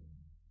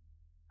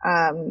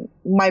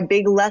my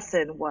big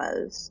lesson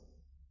was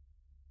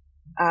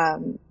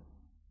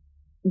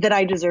that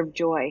I deserved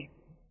joy,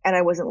 and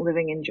I wasn't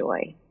living in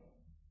joy.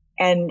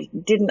 And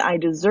didn't I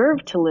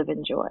deserve to live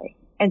in joy?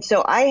 And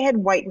so I had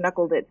white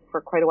knuckled it for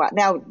quite a while.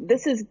 Now,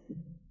 this is,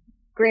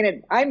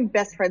 granted, I'm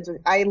best friends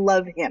with, I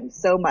love him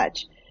so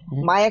much.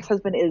 Mm-hmm. My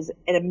ex-husband is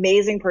an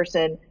amazing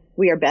person.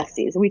 We are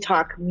besties. We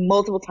talk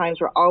multiple times.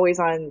 We're always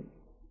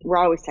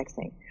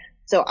texting.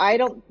 So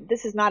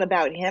this is not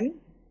about him.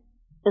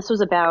 This was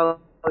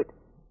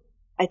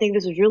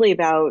really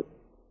about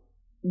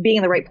being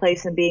in the right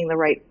place and being the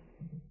right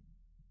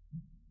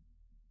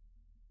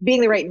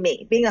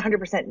me, being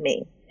 100%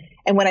 me.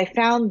 And when I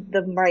found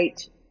the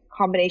right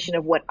combination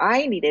of what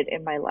I needed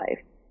in my life,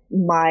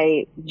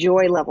 my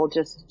joy level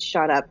just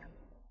shot up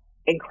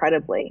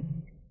incredibly.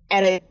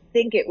 And I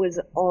think it was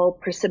all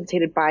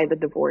precipitated by the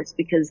divorce,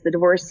 because the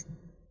divorce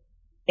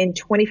in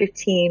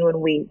 2015, when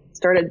we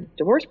started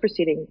divorce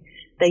proceeding,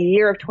 the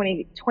year of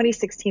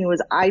 2016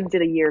 was, I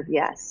did a year of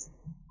yes.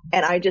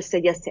 And I just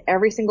said yes to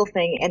every single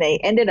thing. And I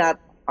ended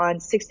up on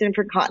 6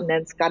 different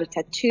continents, got a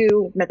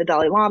tattoo, met the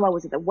Dalai Lama,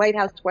 was at the White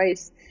House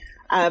twice.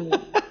 I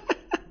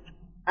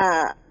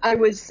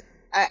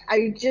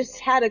just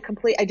had I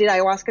did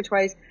ayahuasca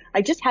twice.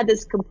 I just had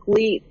this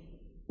complete,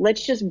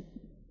 let's just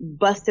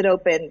bust it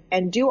open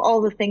and do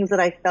all the things that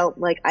I felt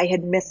like I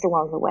had missed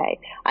along the way.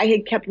 I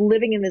had kept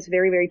living in this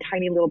very, very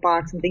tiny little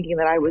box and thinking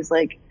that I was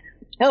like,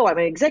 oh, I'm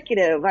an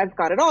executive, I've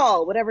got it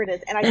all, whatever it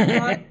is. And I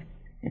thought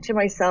to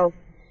myself,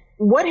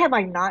 what have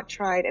I not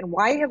tried? And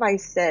why have I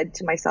said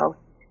to myself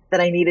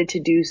that I needed to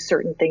do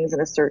certain things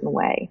in a certain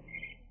way?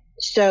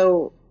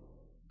 So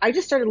I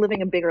just started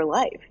living a bigger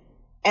life.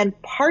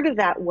 And part of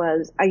that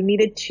was I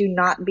needed to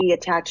not be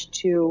attached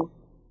to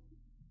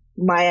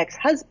my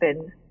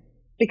ex-husband,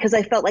 because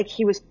I felt like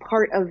he was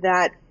part of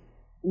that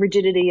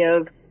rigidity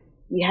of,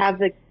 you have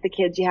the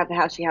kids, you have the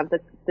house, you have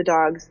the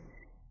dogs,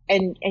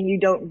 and you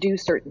don't do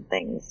certain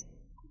things.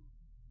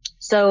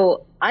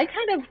 So I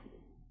kind of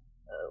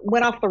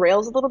went off the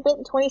rails a little bit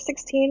in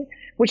 2016,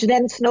 which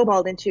then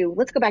snowballed into,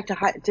 let's go back to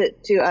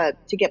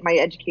get my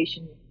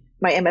education,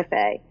 my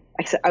MFA.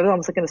 I was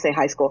almost going to say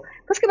high school.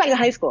 Let's go back to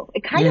high school.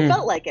 It kind of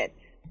felt like it,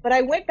 but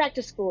I went back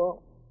to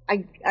school.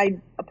 I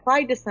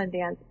applied to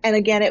Sundance, and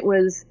again, I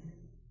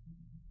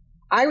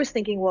was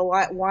thinking, well,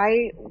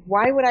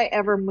 why would I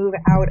ever move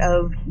out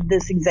of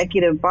this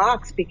executive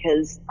box?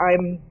 Because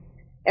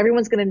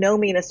everyone's going to know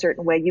me in a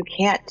certain way. You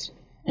can't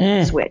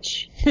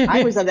switch.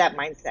 I was of that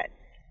mindset.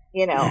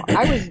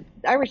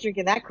 I was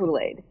drinking that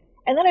Kool-Aid.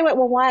 And then I went,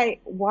 well,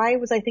 why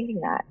was I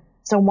thinking that?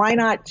 So why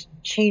not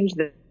change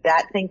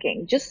that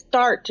thinking? Just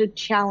start to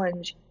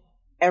challenge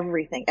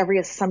everything, every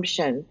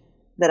assumption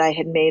that I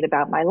had made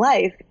about my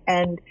life,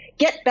 and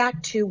get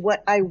back to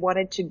what I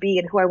wanted to be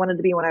and who I wanted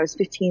to be when I was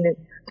 15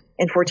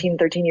 and 14,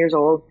 13 years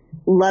old,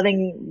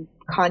 loving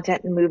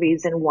content and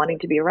movies and wanting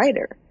to be a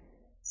writer.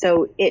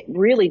 So it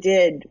really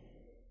did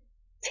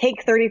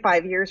take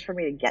 35 years for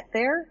me to get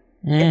there,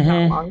 if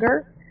not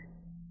longer,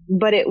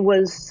 but it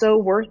was so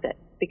worth it,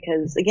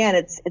 because again,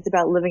 it's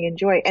about living in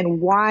joy.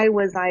 And why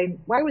was I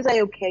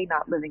okay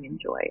not living in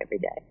joy every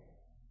day?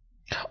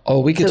 Oh,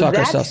 we could talk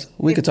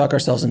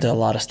ourselves into a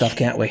lot of stuff,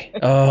 can't we?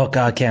 Oh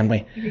God, can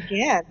we? We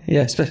can.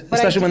 Yeah,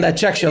 especially when that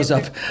check shows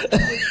up.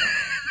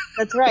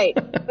 That's right.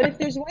 But if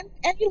there's one,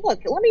 and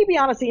look, let me be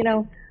honest,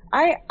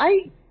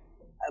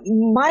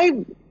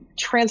 my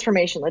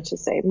transformation, let's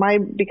just say, my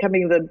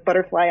becoming the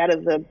butterfly out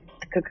of the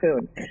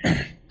cocoon,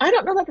 I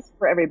don't know that this is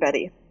for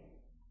everybody.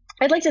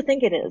 I'd like to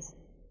think it is.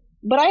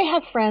 But I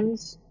have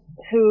friends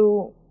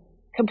who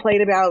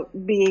complain about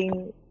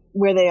being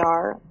where they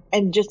are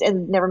and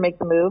never make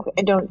the move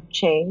and don't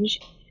change.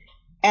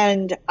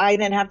 And I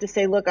then have to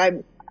say, look,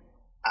 I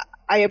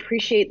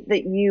appreciate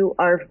that you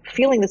are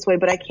feeling this way,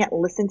 but I can't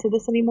listen to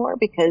this anymore,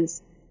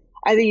 because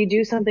either you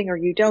do something or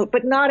you don't.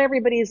 But not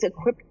everybody is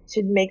equipped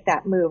to make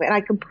that move. And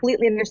I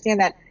completely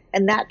understand that.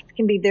 And that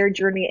can be their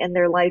journey and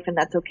their life, and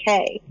that's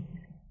okay.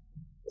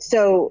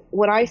 So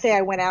when I say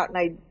I went out and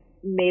I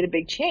made a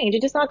big change,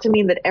 it does not to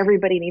mean that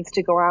everybody needs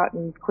to go out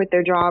and quit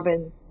their job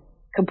and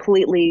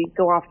completely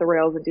go off the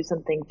rails and do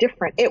something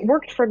different. It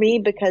worked for me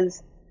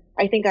because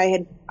I think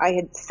I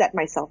had set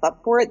myself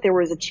up for it. There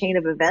was a chain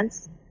of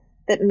events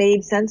that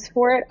made sense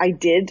for it. I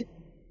did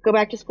go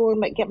back to school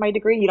and get my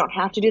degree. You don't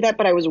have to do that,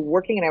 but I was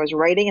working and I was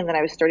writing, and then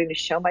I was starting to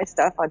show my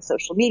stuff on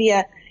social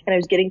media, and I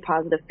was getting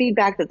positive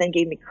feedback that then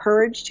gave me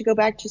courage to go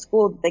back to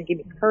school, that then gave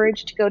me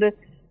courage to go to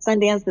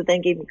Sundance, that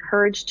then gave me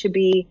courage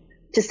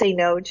to say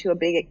no to a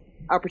big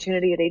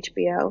opportunity at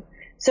HBO.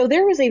 So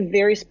there was a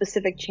very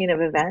specific chain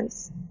of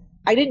events.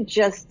 I didn't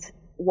just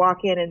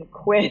walk in and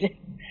quit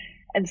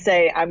and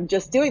say, I'm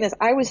just doing this.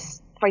 I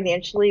was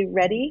financially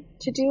ready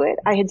to do it.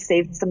 I had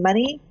saved some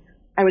money.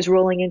 I was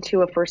rolling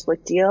into a first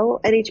look deal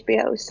at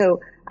HBO. So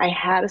I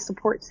had a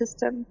support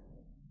system.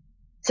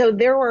 So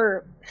there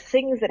were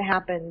things that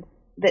happened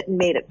that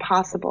made it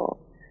possible.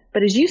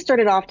 But as you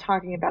started off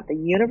talking about the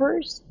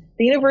universe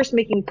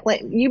making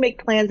you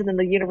make plans and then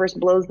the universe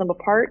blows them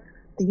apart.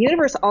 The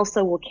universe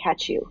also will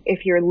catch you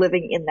if you're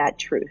living in that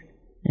truth.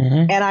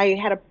 Mm-hmm. And I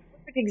had a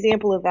perfect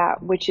example of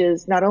that, which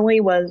is not only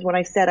was when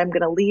I said I'm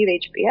going to leave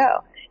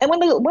HBO, and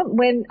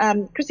when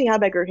Chrissy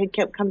Habegger had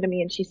come to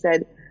me and she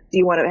said, "Do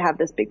you want to have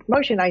this big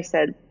promotion?" I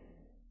said,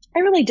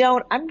 "I really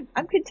don't.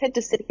 I'm content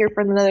to sit here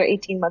for another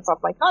 18 months off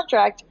my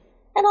contract,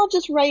 and I'll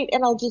just write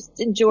and I'll just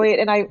enjoy it.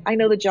 And I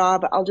know the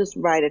job. I'll just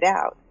write it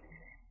out."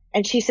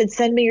 And she said,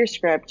 "Send me your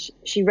script."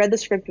 She read the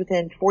script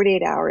within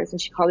 48 hours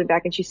and she called me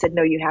back and she said,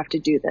 "No, you have to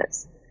do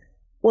this."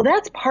 Well,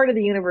 that's part of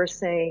the universe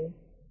saying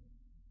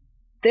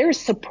there's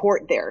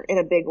support there in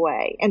a big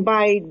way. And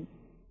by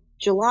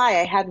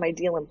July, I had my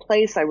deal in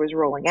place. I was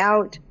rolling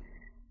out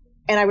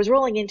and I was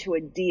rolling into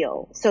a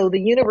deal. So the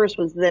universe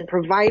was then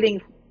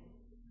providing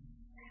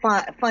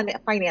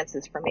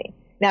finances for me.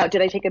 Now,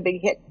 did I take a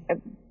big hit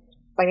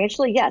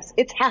financially? Yes.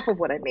 It's half of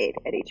what I made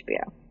at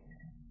HBO.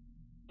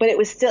 But it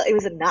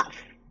was enough.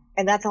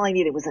 And that's all I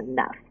needed was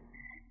enough.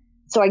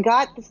 So I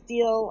got this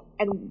deal,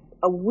 and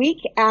a week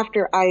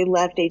after I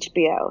left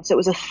HBO, so it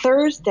was a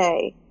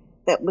Thursday,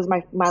 that was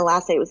my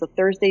last day. It was a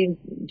Thursday,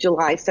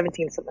 July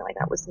 17th, something like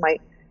that, was my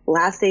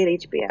last day at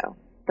HBO.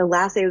 The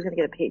last day I was going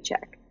to get a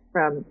paycheck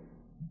from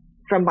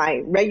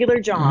my regular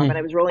job, mm-hmm. and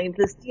I was rolling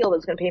into this deal that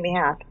was going to pay me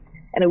half.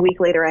 And a week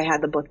later, I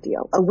had the book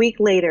deal. A week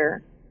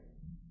later,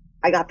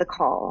 I got the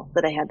call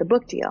that I had the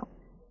book deal.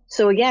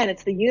 So again,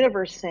 it's the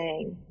universe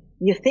saying,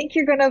 you think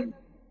you're going to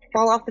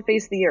fall off the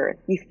face of the earth.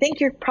 You think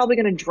you're probably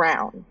going to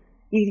drown.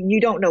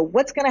 You don't know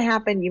what's going to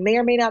happen. You may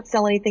or may not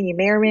sell anything. You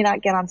may or may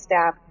not get on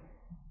staff.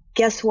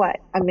 Guess what?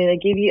 I'm going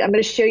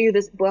to show you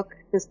this book.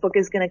 This book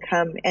is going to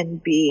come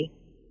and be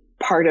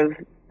part of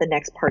the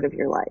next part of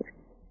your life.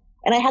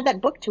 And I had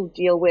that book to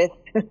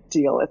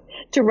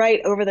to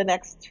write over the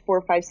next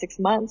 4, 5, 6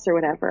 months or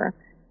whatever.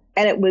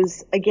 And it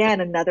was, again,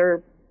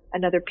 another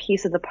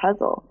piece of the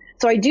puzzle.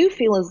 So I do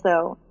feel as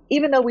though,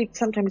 even though we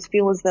sometimes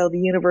feel as though the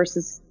universe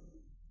is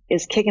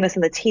kicking us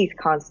in the teeth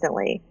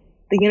constantly,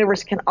 the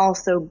universe can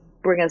also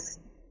bring us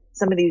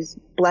some of these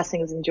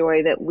blessings and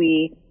joy that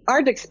we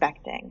aren't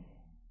expecting,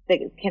 that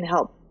can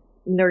help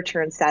nurture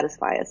and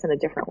satisfy us in a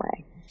different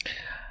way.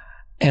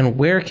 And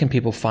where can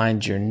people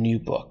find your new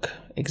book,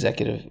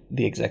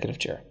 The Executive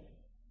Chair?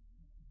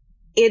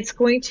 It's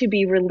going to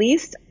be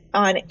released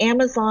on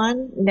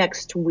Amazon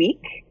next week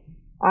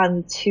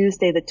on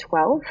Tuesday the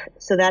 12th.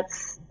 So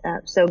that's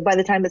so by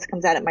the time this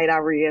comes out, it might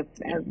already have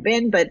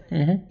been, but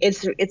mm-hmm.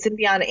 it's going to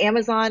be on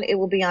Amazon. It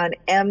will be on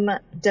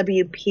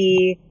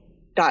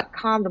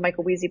MWP.com, the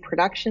Michael Weezy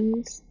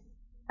Productions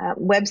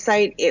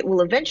website. It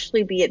will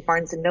eventually be at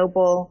Barnes &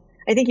 Noble.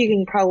 I think you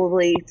can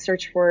probably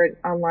search for it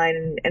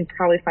online and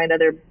probably find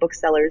other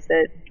booksellers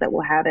that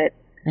will have it.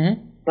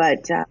 Mm-hmm.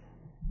 But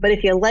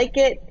if you like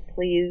it,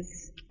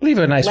 please leave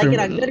a nice review. Leave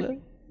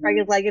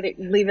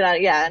it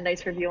on, a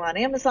nice review on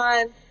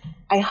Amazon.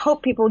 I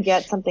hope people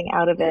get something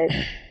out of it.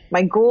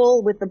 My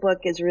goal with the book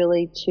is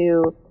really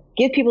to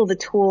give people the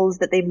tools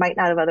that they might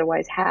not have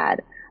otherwise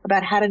had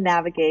about how to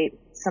navigate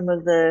some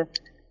of the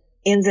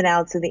ins and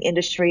outs of the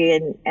industry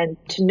and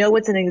to know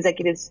what's in an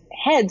executive's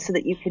head so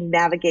that you can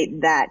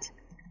navigate that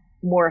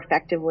more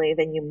effectively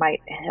than you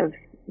might have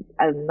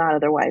not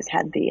otherwise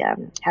had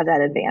have that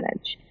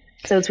advantage.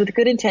 So it's with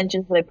good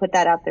intentions that I put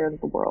that out there in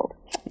the world.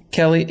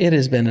 Kelly, it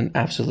has been an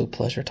absolute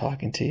pleasure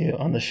talking to you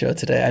on the show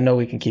today. I know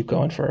we can keep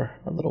going for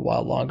a little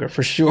while longer,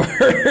 for sure.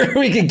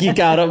 We can geek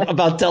out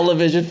about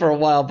television for a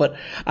while, but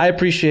I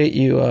appreciate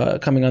you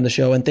coming on the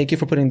show, and thank you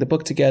for putting the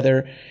book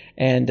together.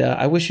 And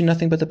I wish you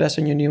nothing but the best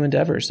on your new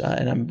endeavors.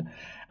 And I'm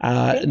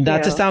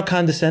not to sound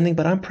condescending,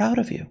 but I'm proud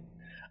of you.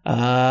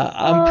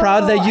 I'm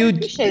proud that you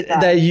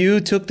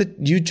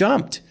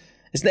jumped.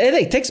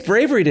 It takes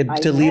bravery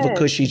to leave a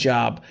cushy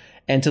job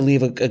and to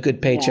leave a good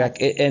paycheck.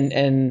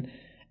 Yes.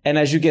 And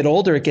as you get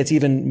older, it gets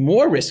even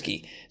more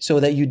risky.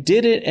 So that you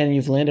did it and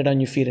you've landed on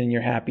your feet and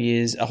you're happy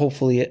is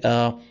hopefully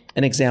an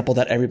example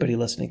that everybody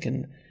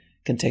listening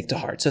can take to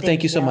heart. So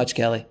thank you so much,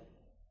 Kelly.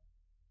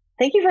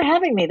 Thank you for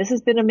having me. This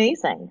has been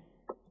amazing.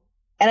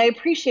 And I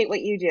appreciate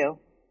what you do.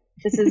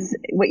 This is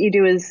what you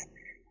do is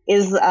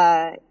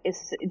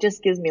it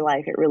just gives me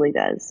life. It really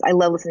does. I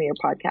love listening to your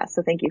podcast.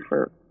 So thank you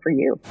for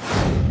you.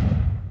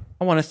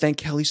 I want to thank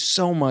Kelly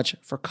so much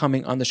for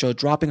coming on the show,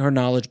 dropping her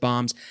knowledge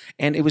bombs.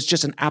 And it was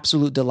just an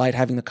absolute delight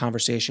having the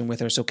conversation with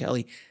her. So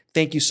Kelly,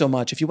 thank you so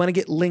much. If you want to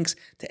get links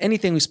to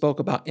anything we spoke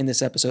about in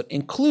this episode,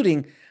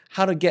 including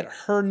how to get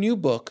her new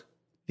book,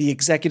 The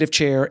Executive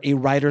Chair, A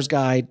Writer's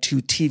Guide to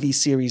TV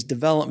Series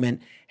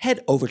Development, head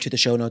over to the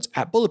show notes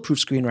at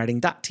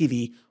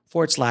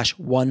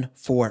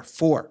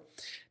bulletproofscreenwriting.tv/144.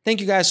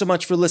 Thank you guys so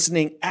much for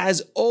listening.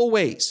 As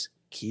always,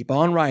 keep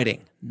on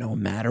writing no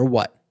matter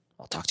what.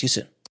 I'll talk to you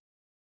soon.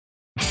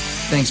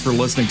 Thanks for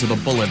listening to the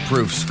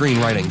Bulletproof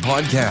Screenwriting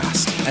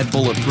Podcast at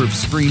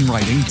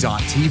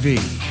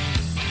bulletproofscreenwriting.tv.